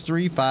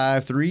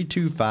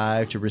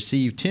 635-325 to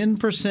receive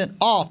 10%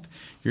 off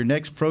your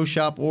next Pro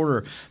Shop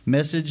order.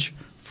 Message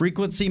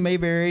frequency may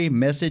vary.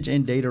 Message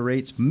and data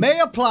rates may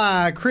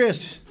apply.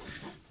 Chris,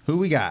 who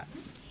we got?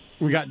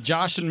 We got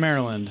Josh in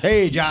Maryland.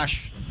 Hey,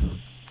 Josh.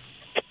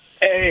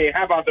 Hey,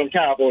 how about them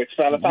Cowboys,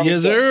 fellas?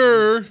 Yes,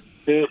 sir.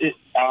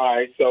 All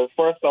right, so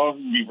first off,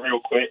 be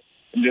real quick.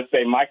 Just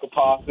say Michael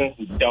Parsons,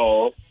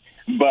 dog.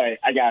 But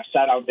I got to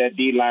shout out that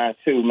D-line,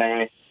 too,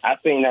 man. I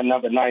seen that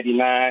number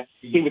 99.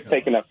 He was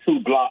taking up 2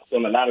 blocks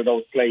on a lot of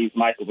those plays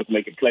Michael was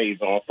making plays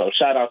on. So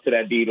shout out to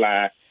that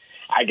D-line.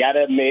 I got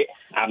to admit,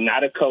 I'm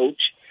not a coach.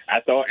 I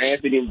thought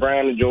Anthony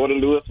Brown and Jordan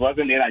Lewis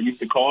wasn't it. I used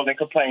to call and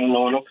complain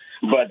on them.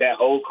 But that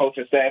old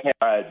coaching staff, all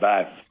right,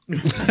 bye.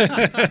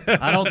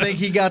 I don't think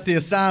he got the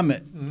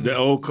assignment. The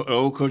old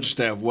coaching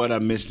staff, what? I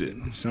missed it.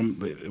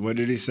 What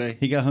did he say?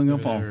 He got hung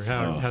up on.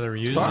 How they were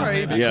using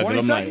Sorry, it.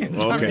 20 seconds.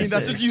 Like, okay. I mean,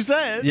 that's what you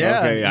said. Yeah.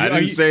 Okay, I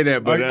didn't say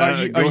that, but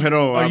go ahead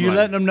on. Are you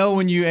letting them know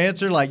when you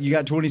answer, like you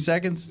got 20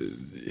 seconds?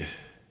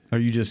 Or are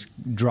you just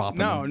dropping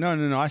them?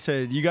 No. I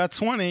said, you got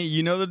 20.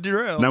 You know the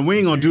drill. Now, we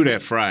ain't going to do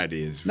that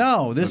Fridays.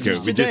 No, this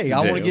is today. I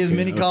want to get as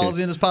many calls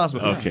in as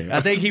possible. Okay.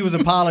 I think he was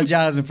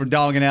apologizing for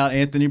dogging out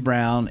Anthony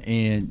Brown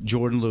and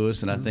Jordan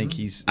Lewis, and I think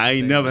he's... I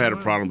ain't never had a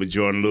problem with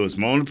Jordan Lewis.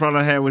 My only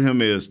problem I had with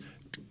him is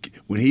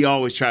when he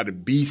always tried to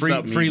be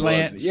something.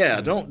 Freelance.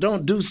 Yeah,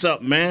 don't do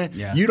something, man.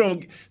 Yeah. You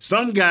don't...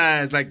 Some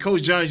guys, like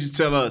Coach Jones used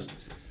to tell us,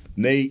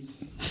 Nate,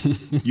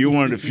 you're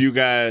one of the few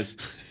guys...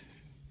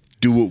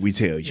 Do what we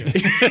tell you.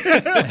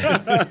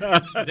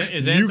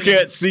 You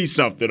can't see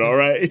something, all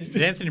right? Is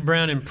Anthony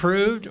Brown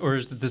improved, or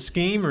is it the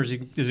scheme, or is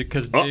it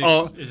because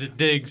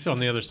Diggs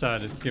on the other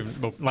side is giving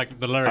like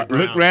the Larry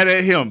Brown? Look right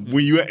at him.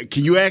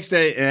 Can you ask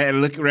that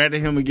and look right at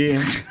him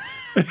again?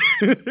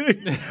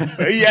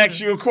 He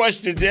asked you a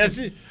question,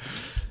 Jesse.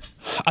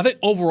 I think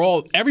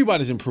overall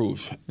everybody's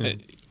improved,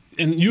 and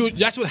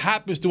that's what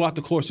happens throughout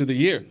the course of the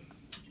year.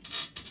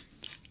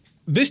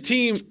 This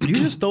team... Did you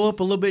just throw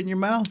up a little bit in your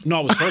mouth? No,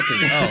 I was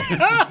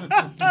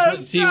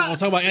burping. See, when I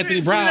talk about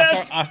Anthony Brown,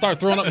 I start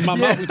throwing up in my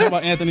mouth when we talk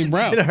about Anthony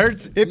Brown. It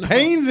hurts. It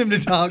pains him to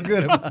talk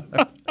good about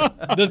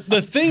it.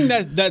 The thing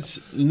that's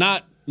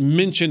not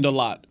mentioned a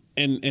lot,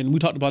 and we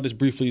talked about this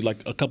briefly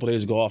like a couple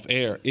days ago off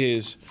air,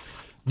 is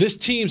this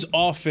team's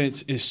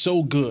offense is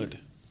so good,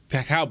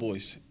 the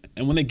Cowboys,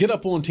 and when they get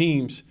up on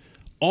teams,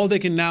 all they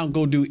can now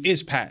go do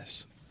is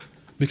pass.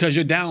 Because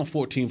you're down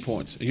 14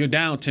 points, you're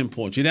down 10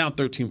 points, you're down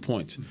 13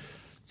 points.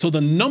 So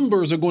the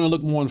numbers are going to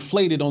look more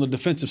inflated on the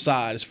defensive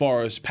side as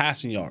far as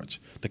passing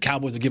yards. The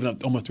Cowboys are giving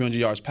up almost 300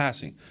 yards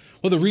passing.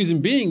 Well, the reason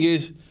being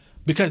is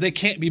because they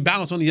can't be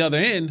balanced on the other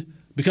end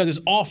because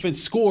his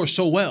offense scores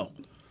so well.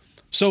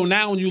 So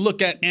now when you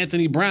look at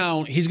Anthony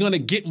Brown, he's going to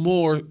get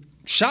more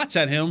shots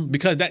at him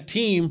because that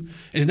team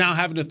is now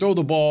having to throw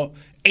the ball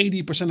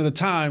 80% of the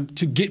time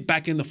to get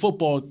back in the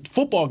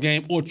football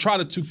game or try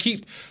to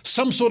keep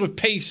some sort of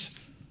pace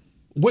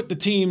with the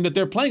team that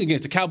they're playing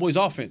against, the Cowboys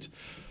offense.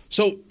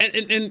 So,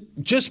 and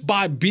just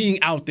by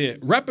being out there,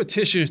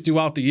 repetitions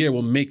throughout the year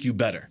will make you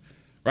better,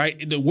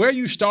 right? Where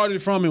you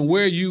started from and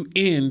where you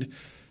end,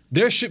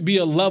 there should be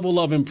a level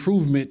of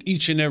improvement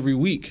each and every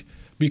week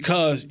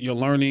because you're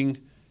learning,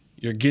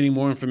 you're getting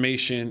more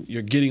information,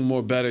 you're getting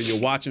more better, you're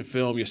watching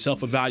film, you're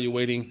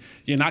self-evaluating.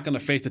 You're not going to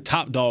face the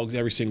top dogs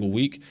every single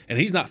week, and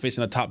he's not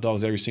facing the top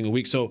dogs every single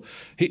week. So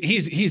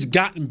he's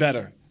gotten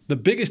better. The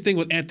biggest thing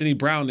with Anthony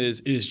Brown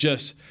is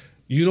just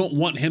you don't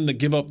want him to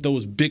give up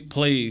those big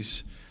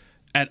plays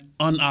at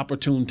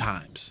unopportune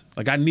times.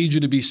 Like, I need you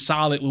to be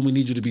solid when we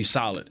need you to be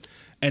solid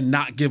and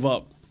not give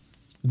up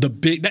the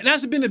big –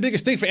 that's been the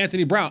biggest thing for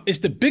Anthony Brown. It's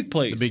the big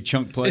plays. The big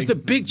chunk plays. It's the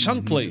big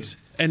chunk plays.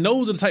 And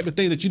those are the type of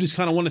things that you just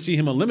kind of want to see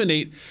him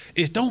eliminate.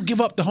 Is don't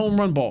give up the home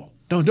run ball.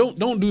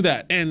 Don't do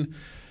that. And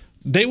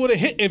they would have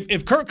hit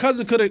if Kirk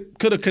Cousins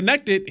could have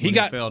connected. He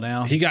fell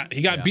down. He got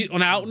beat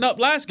on the out and up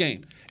last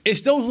game.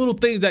 It's those little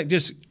things that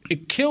just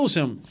it kills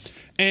him.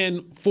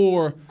 And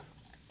for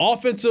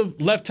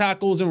offensive left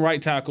tackles and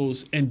right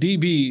tackles and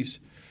DBs,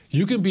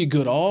 you can be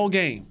good all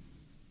game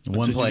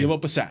until you give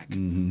up a sack,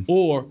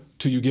 or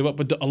till you give up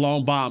a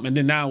long bomb, and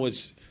then now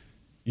it's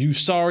you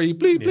sorry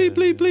bleep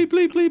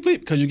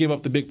because you gave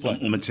up the big play. I'm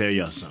gonna tell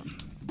y'all something.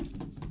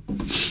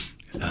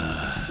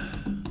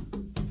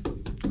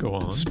 Go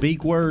on.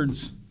 Speak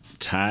words.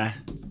 Ty.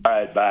 All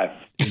right, bye.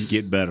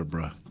 Get better,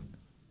 bro.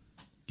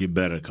 Get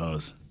better,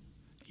 cause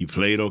you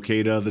played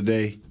okay the other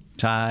day.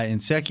 Ty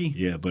and Seki?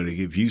 Yeah, but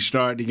if you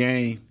start the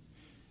game,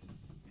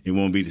 it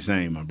won't be the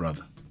same, my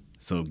brother.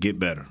 So get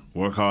better.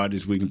 Work hard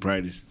this week in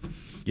practice.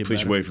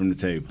 Push away from the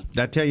table. Did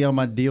I tell y'all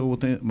my deal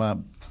with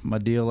my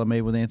deal I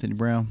made with Anthony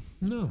Brown?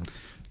 No.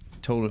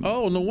 Told him.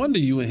 Oh, no wonder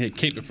you in here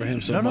caping for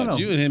him so much. No.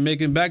 You in here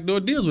making backdoor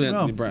deals with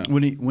Anthony Brown.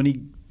 When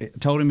he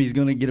told him he's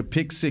going to get a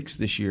pick 6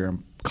 this year,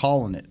 I'm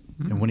calling it.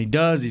 And when he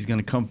does, he's going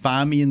to come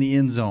find me in the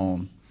end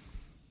zone,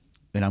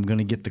 and I'm going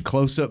to get the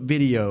close-up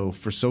video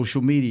for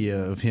social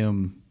media of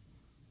him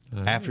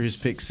after his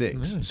pick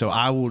 6. Nice. So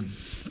I will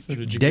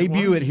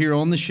debut it here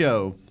on the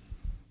show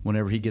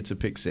whenever he gets a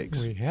pick 6.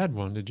 Well, he had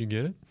one. Did you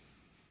get it?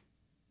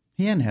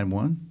 He hadn't had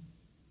one.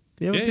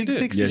 Did he have a pick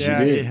 6? Yes, you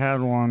did. He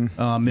had one.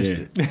 I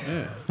missed it.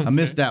 Yeah. I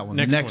missed that one.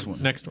 Next one.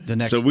 The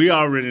next so one. we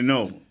already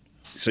know.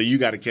 So you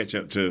got to catch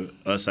up to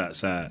us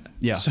outside.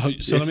 Yeah. So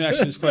let me ask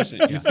you this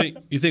question: You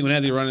think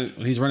when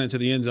he's running to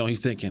the end zone, he's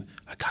thinking,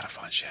 "I gotta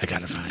find Shannon. I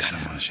gotta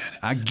find Shannon."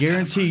 I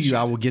guarantee you,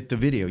 I will get the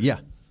video. Yeah.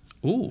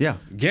 Ooh. Yeah.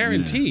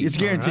 Guaranteed. It's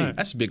guaranteed. Right.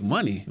 That's big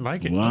money.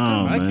 Like it.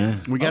 Wow, okay,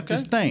 man. We got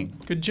this thing.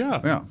 Good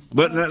job. Yeah.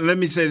 But let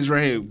me say this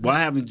right here. Why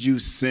haven't you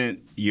sent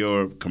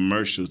your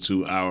commercial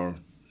to our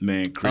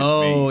man Chris?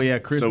 Oh, Bean, yeah,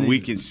 Chris. So we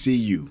can see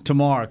you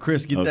tomorrow.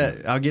 Chris, get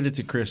that. I'll get it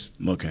to Chris.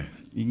 Okay.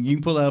 You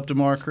can pull that up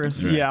tomorrow,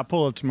 Chris? Right. Yeah, I'll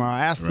pull it up tomorrow. I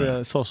asked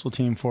the social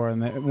team for it,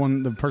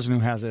 and the person who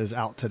has it is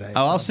out today.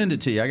 Oh, I'll send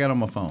it to you. I got it on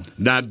my phone.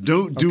 Now,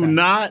 do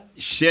not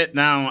shut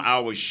down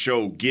our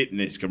show getting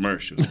this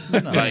commercial.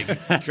 Like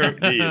Kirk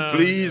did.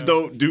 Please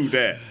don't do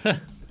that. All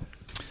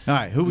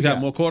right, who we got?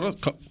 More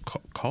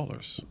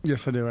callers?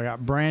 Yes, I do. I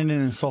got Brandon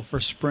in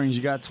Sulphur Springs.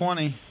 You got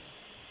 20.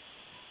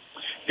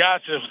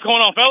 Gotcha. What's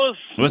going on, fellas?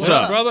 What's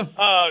up, brother?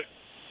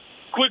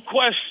 Quick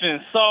question.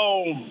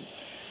 So,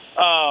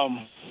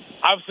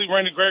 obviously,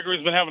 Randy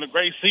Gregory's been having a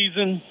great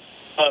season.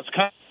 It's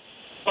kind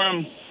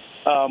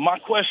of my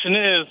question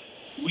is,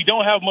 we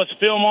don't have much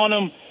film on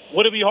him.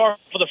 Would it be hard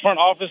for the front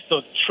office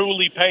to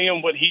truly pay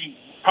him what he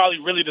probably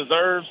really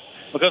deserves?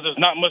 Because there's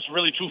not much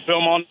really true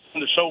film on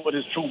him to show what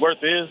his true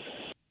worth is.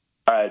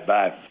 All right,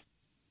 bye.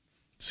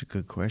 That's a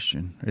good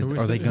question.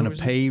 Are they going to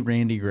pay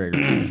Randy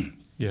Gregory?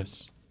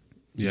 Yes.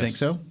 You think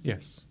so?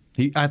 Yes.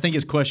 I think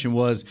his question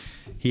was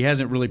he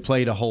hasn't really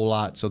played a whole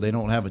lot, so they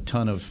don't have a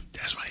ton of.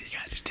 That's why you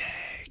got the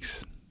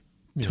tags.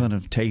 Ton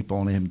of tape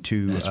on him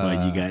to. That's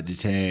why you got the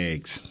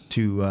tags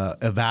to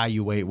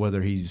evaluate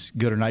whether he's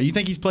good or not. You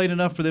think he's played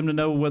enough for them to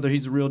know whether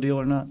he's a real deal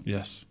or not?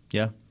 Yes.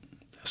 Yeah.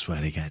 That's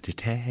why they got the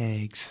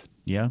tags.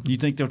 Yeah. You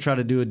think they'll try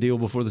to do a deal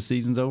before the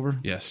season's over?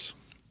 Yes.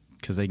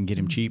 Because they can get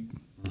him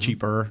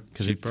cheaper.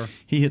 Because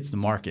he hits the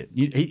market.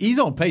 He's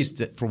on pace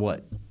for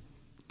what?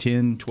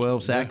 10,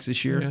 12 sacks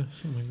this year? Yeah,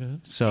 something like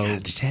that. So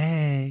the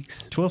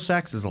tags. 12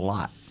 sacks is a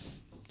lot.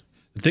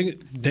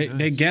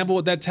 They gambled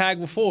with that tag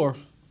before.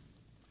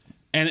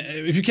 And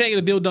if you can't get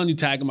a deal done, you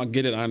tag him. I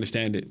get it. I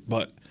understand it.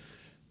 But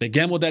they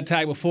gambled that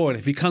tag before. And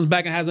if he comes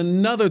back and has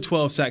another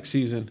 12-sack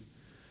season,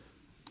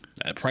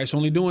 that price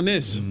only doing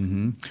this.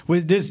 Mm-hmm.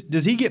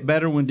 Does he get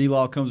better when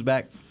D-Law comes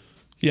back?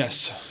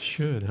 Yes.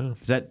 Should, huh?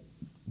 Does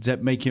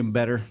that make him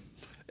better?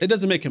 It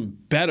doesn't make him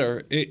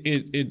better.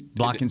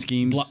 Blocking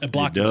schemes? It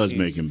does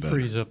make him better.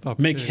 Frees up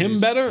make him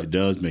better? It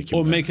does make him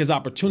or better. Make his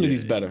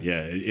opportunities better?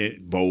 Yeah,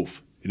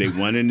 both. They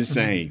one and the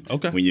same.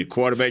 Okay. When your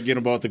quarterback get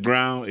him off the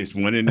ground, it's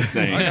one and the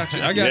same. I got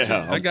you.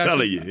 I'm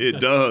telling you.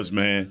 It does,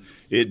 man.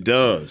 It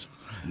does.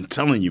 I'm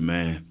telling you,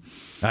 man.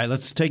 All right,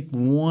 let's take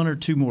one or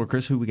two more.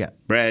 Chris, who we got?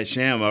 Brad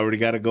Sham already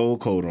got a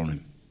gold coat on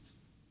him.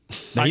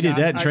 He did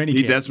that in training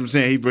camp. That's what I'm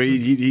saying.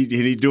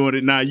 He doing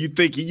it now. You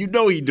think he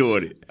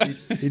doing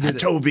it. I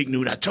told Big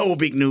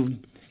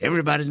Newton.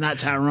 Everybody's not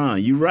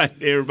Tyron. You right.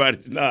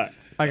 Everybody's not.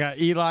 I got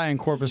Eli and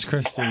Corpus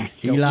Christi.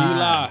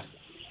 Eli.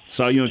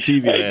 Saw you on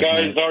TV last night.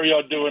 Hey, guys. How are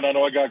y'all doing? I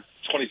know I got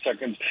 20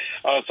 seconds.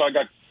 So I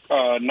got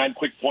 9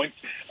 quick points.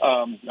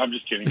 I'm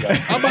just kidding, guys.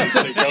 I'm about to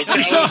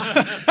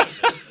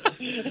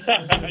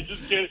I'm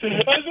just kidding.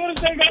 I just want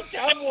to say about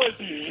Cowboys.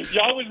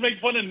 You always make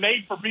fun of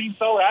Nate for being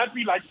so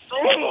happy. Like,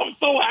 I'm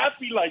so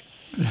happy. Like,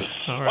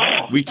 All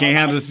right. We can't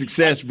handle the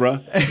success, bro.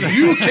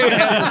 You can't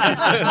handle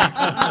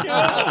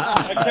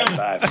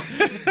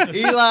success.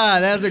 Eli,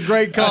 that's a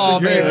great call,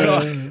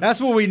 man. That's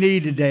what we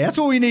need today. That's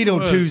what we need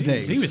on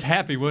Tuesdays. He was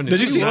happy, wasn't he?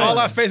 Did you see all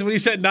our faces when he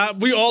said 9?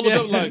 We all looked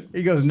up like.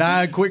 He goes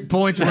 9 quick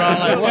points. We're all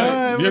like,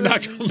 what? You're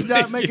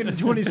not making the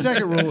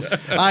 20-second rule.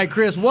 All right,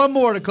 Chris, one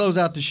more to close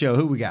out the show.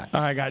 Who we got?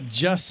 I got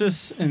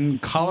Justice in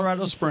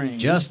Colorado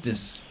Springs.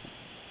 Justice.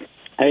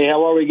 Hey,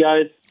 how are we,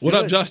 guys? What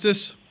up,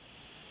 Justice?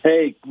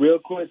 Hey, real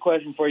quick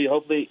question for you.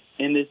 Hopefully,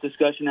 end this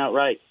discussion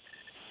outright.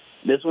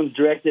 This one's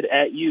directed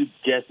at you,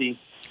 Jesse.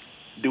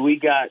 Do we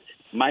got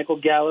Michael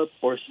Gallup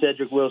or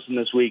Cedric Wilson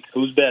this week?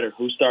 Who's better?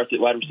 Who starts at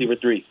wide receiver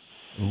 3?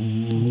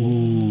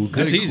 Ooh, good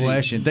That's easy.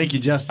 question. Thank you,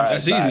 Justice.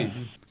 That's easy.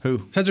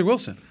 Who? Cedric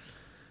Wilson.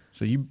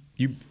 So you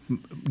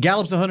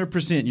Gallup's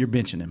 100%. You're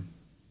benching him.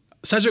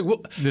 Cedric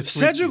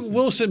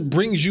Wilson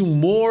brings you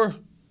more.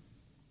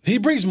 He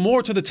brings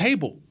more to the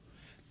table.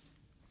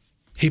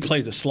 He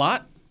plays a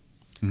slot.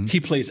 Mm-hmm.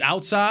 He plays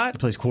outside. He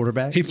plays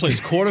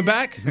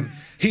quarterback.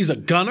 He's a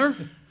gunner.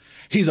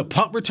 He's a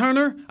punt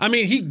returner. I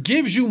mean, he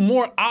gives you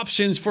more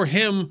options for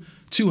him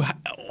to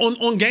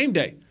on game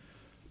day.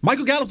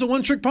 Michael Gallup's a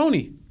one-trick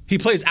pony. He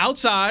plays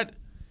outside.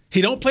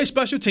 He don't play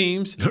special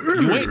teams.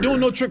 You ain't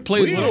doing no trick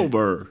plays.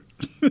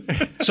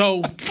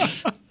 So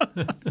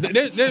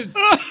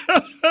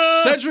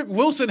Cedric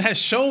Wilson has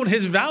shown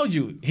his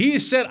value. He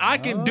has said, I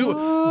can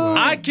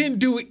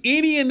do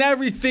any and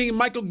everything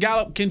Michael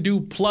Gallup can do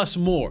plus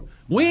more.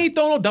 We ain't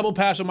throwing no double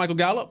pass with Michael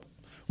Gallup.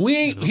 He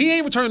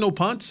ain't returning no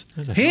punts.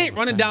 He ain't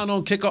running down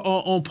on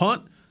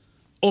punt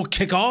or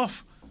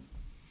kickoff.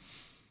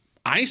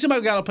 I ain't seen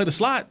Michael Gallup play the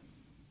slot.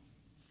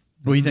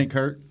 What do you think,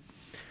 Kurt?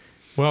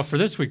 Well, for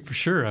this week, for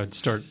sure, I'd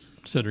start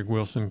Cedric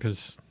Wilson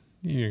because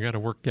you got to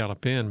work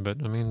Gallup in.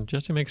 But, I mean,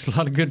 Jesse makes a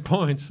lot of good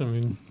points. I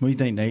mean, what do you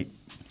think, Nate?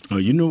 Oh,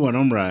 you know what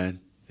I'm riding.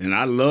 And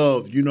I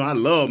love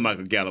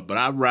Michael Gallup, but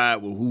I ride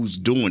with who's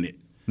doing it.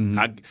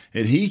 Mm-hmm.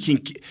 And he can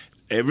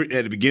at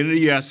the beginning of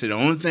the year, I said the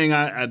only thing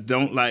I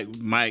don't like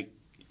Mike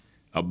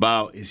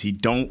about is he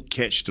don't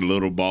catch the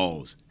little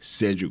balls.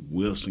 Cedric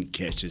Wilson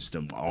catches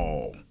them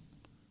all.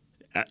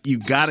 You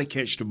got to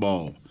catch the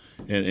ball.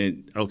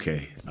 And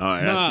okay, all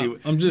right. Nah, I see.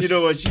 I'm just.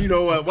 You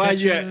know what? Why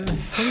you? What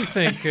do you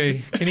think?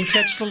 Can he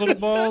catch the little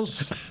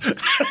balls?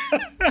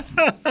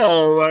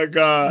 Oh my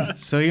God!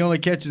 So he only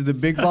catches the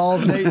big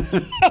balls, Nate.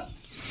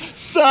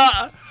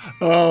 Stop!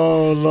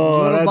 Oh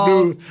Lord! I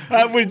knew.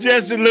 When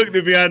Jesse looked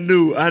at me, I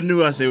knew.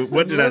 I said,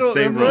 "What did I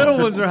say wrong?" The little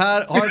ones are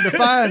hard to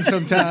find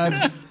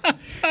sometimes.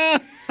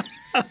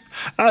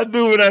 I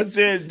knew what I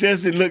said.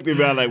 Jesse looked at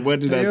me. I was like, what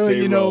did I say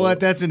wrong? You know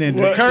what? That's an end.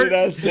 What Kurt, did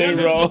I say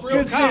wrong?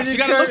 Good seeing you,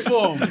 got to look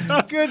for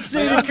him. Good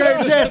seeing you,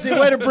 Kurt. Jesse,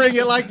 way to bring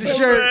it like the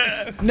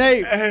shirt.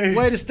 Nate,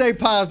 way to stay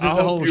positive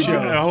the whole show.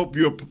 I hope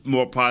you're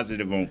more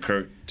positive on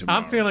Kurt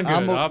tomorrow. I'm feeling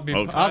good.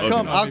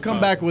 I'll come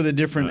back with a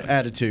different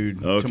attitude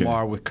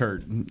tomorrow with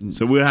Kurt.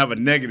 So we'll have a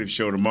negative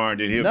show tomorrow.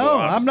 And then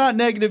I'm not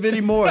negative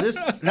anymore.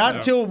 Not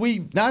until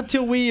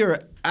we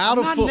are out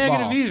of football. I'm not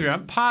negative either.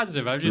 I'm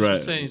positive. I was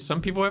just saying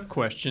some people have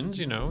questions,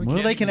 you know.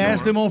 Well, they can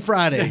ask them on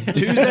Friday.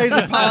 Tuesdays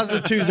are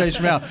positive Tuesdays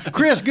from now.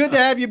 Chris, good to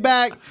have you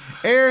back.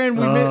 Aaron,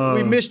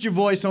 we missed your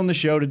voice on the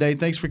show today.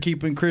 Thanks for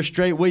keeping Chris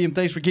straight. William,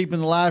 thanks for keeping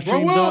the live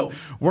streams up.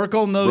 Work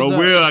on those.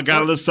 I got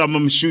a little something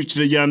I'm going to shoot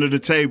you under the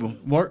table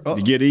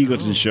to get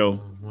Eagleton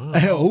show.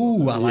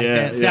 Oh, I like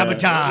that.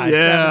 Sabotage.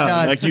 Yeah,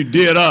 Sabotage. like you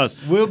did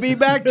us. We'll be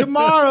back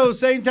tomorrow.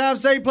 Same time,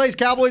 same place.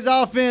 Cowboys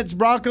offense,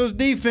 Broncos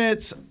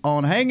defense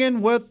on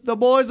Hanging with the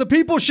Boys, a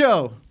People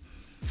show.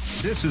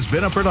 This has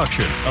been a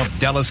production of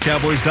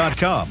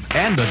DallasCowboys.com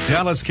and the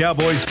Dallas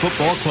Cowboys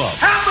Football Club.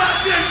 How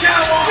about this,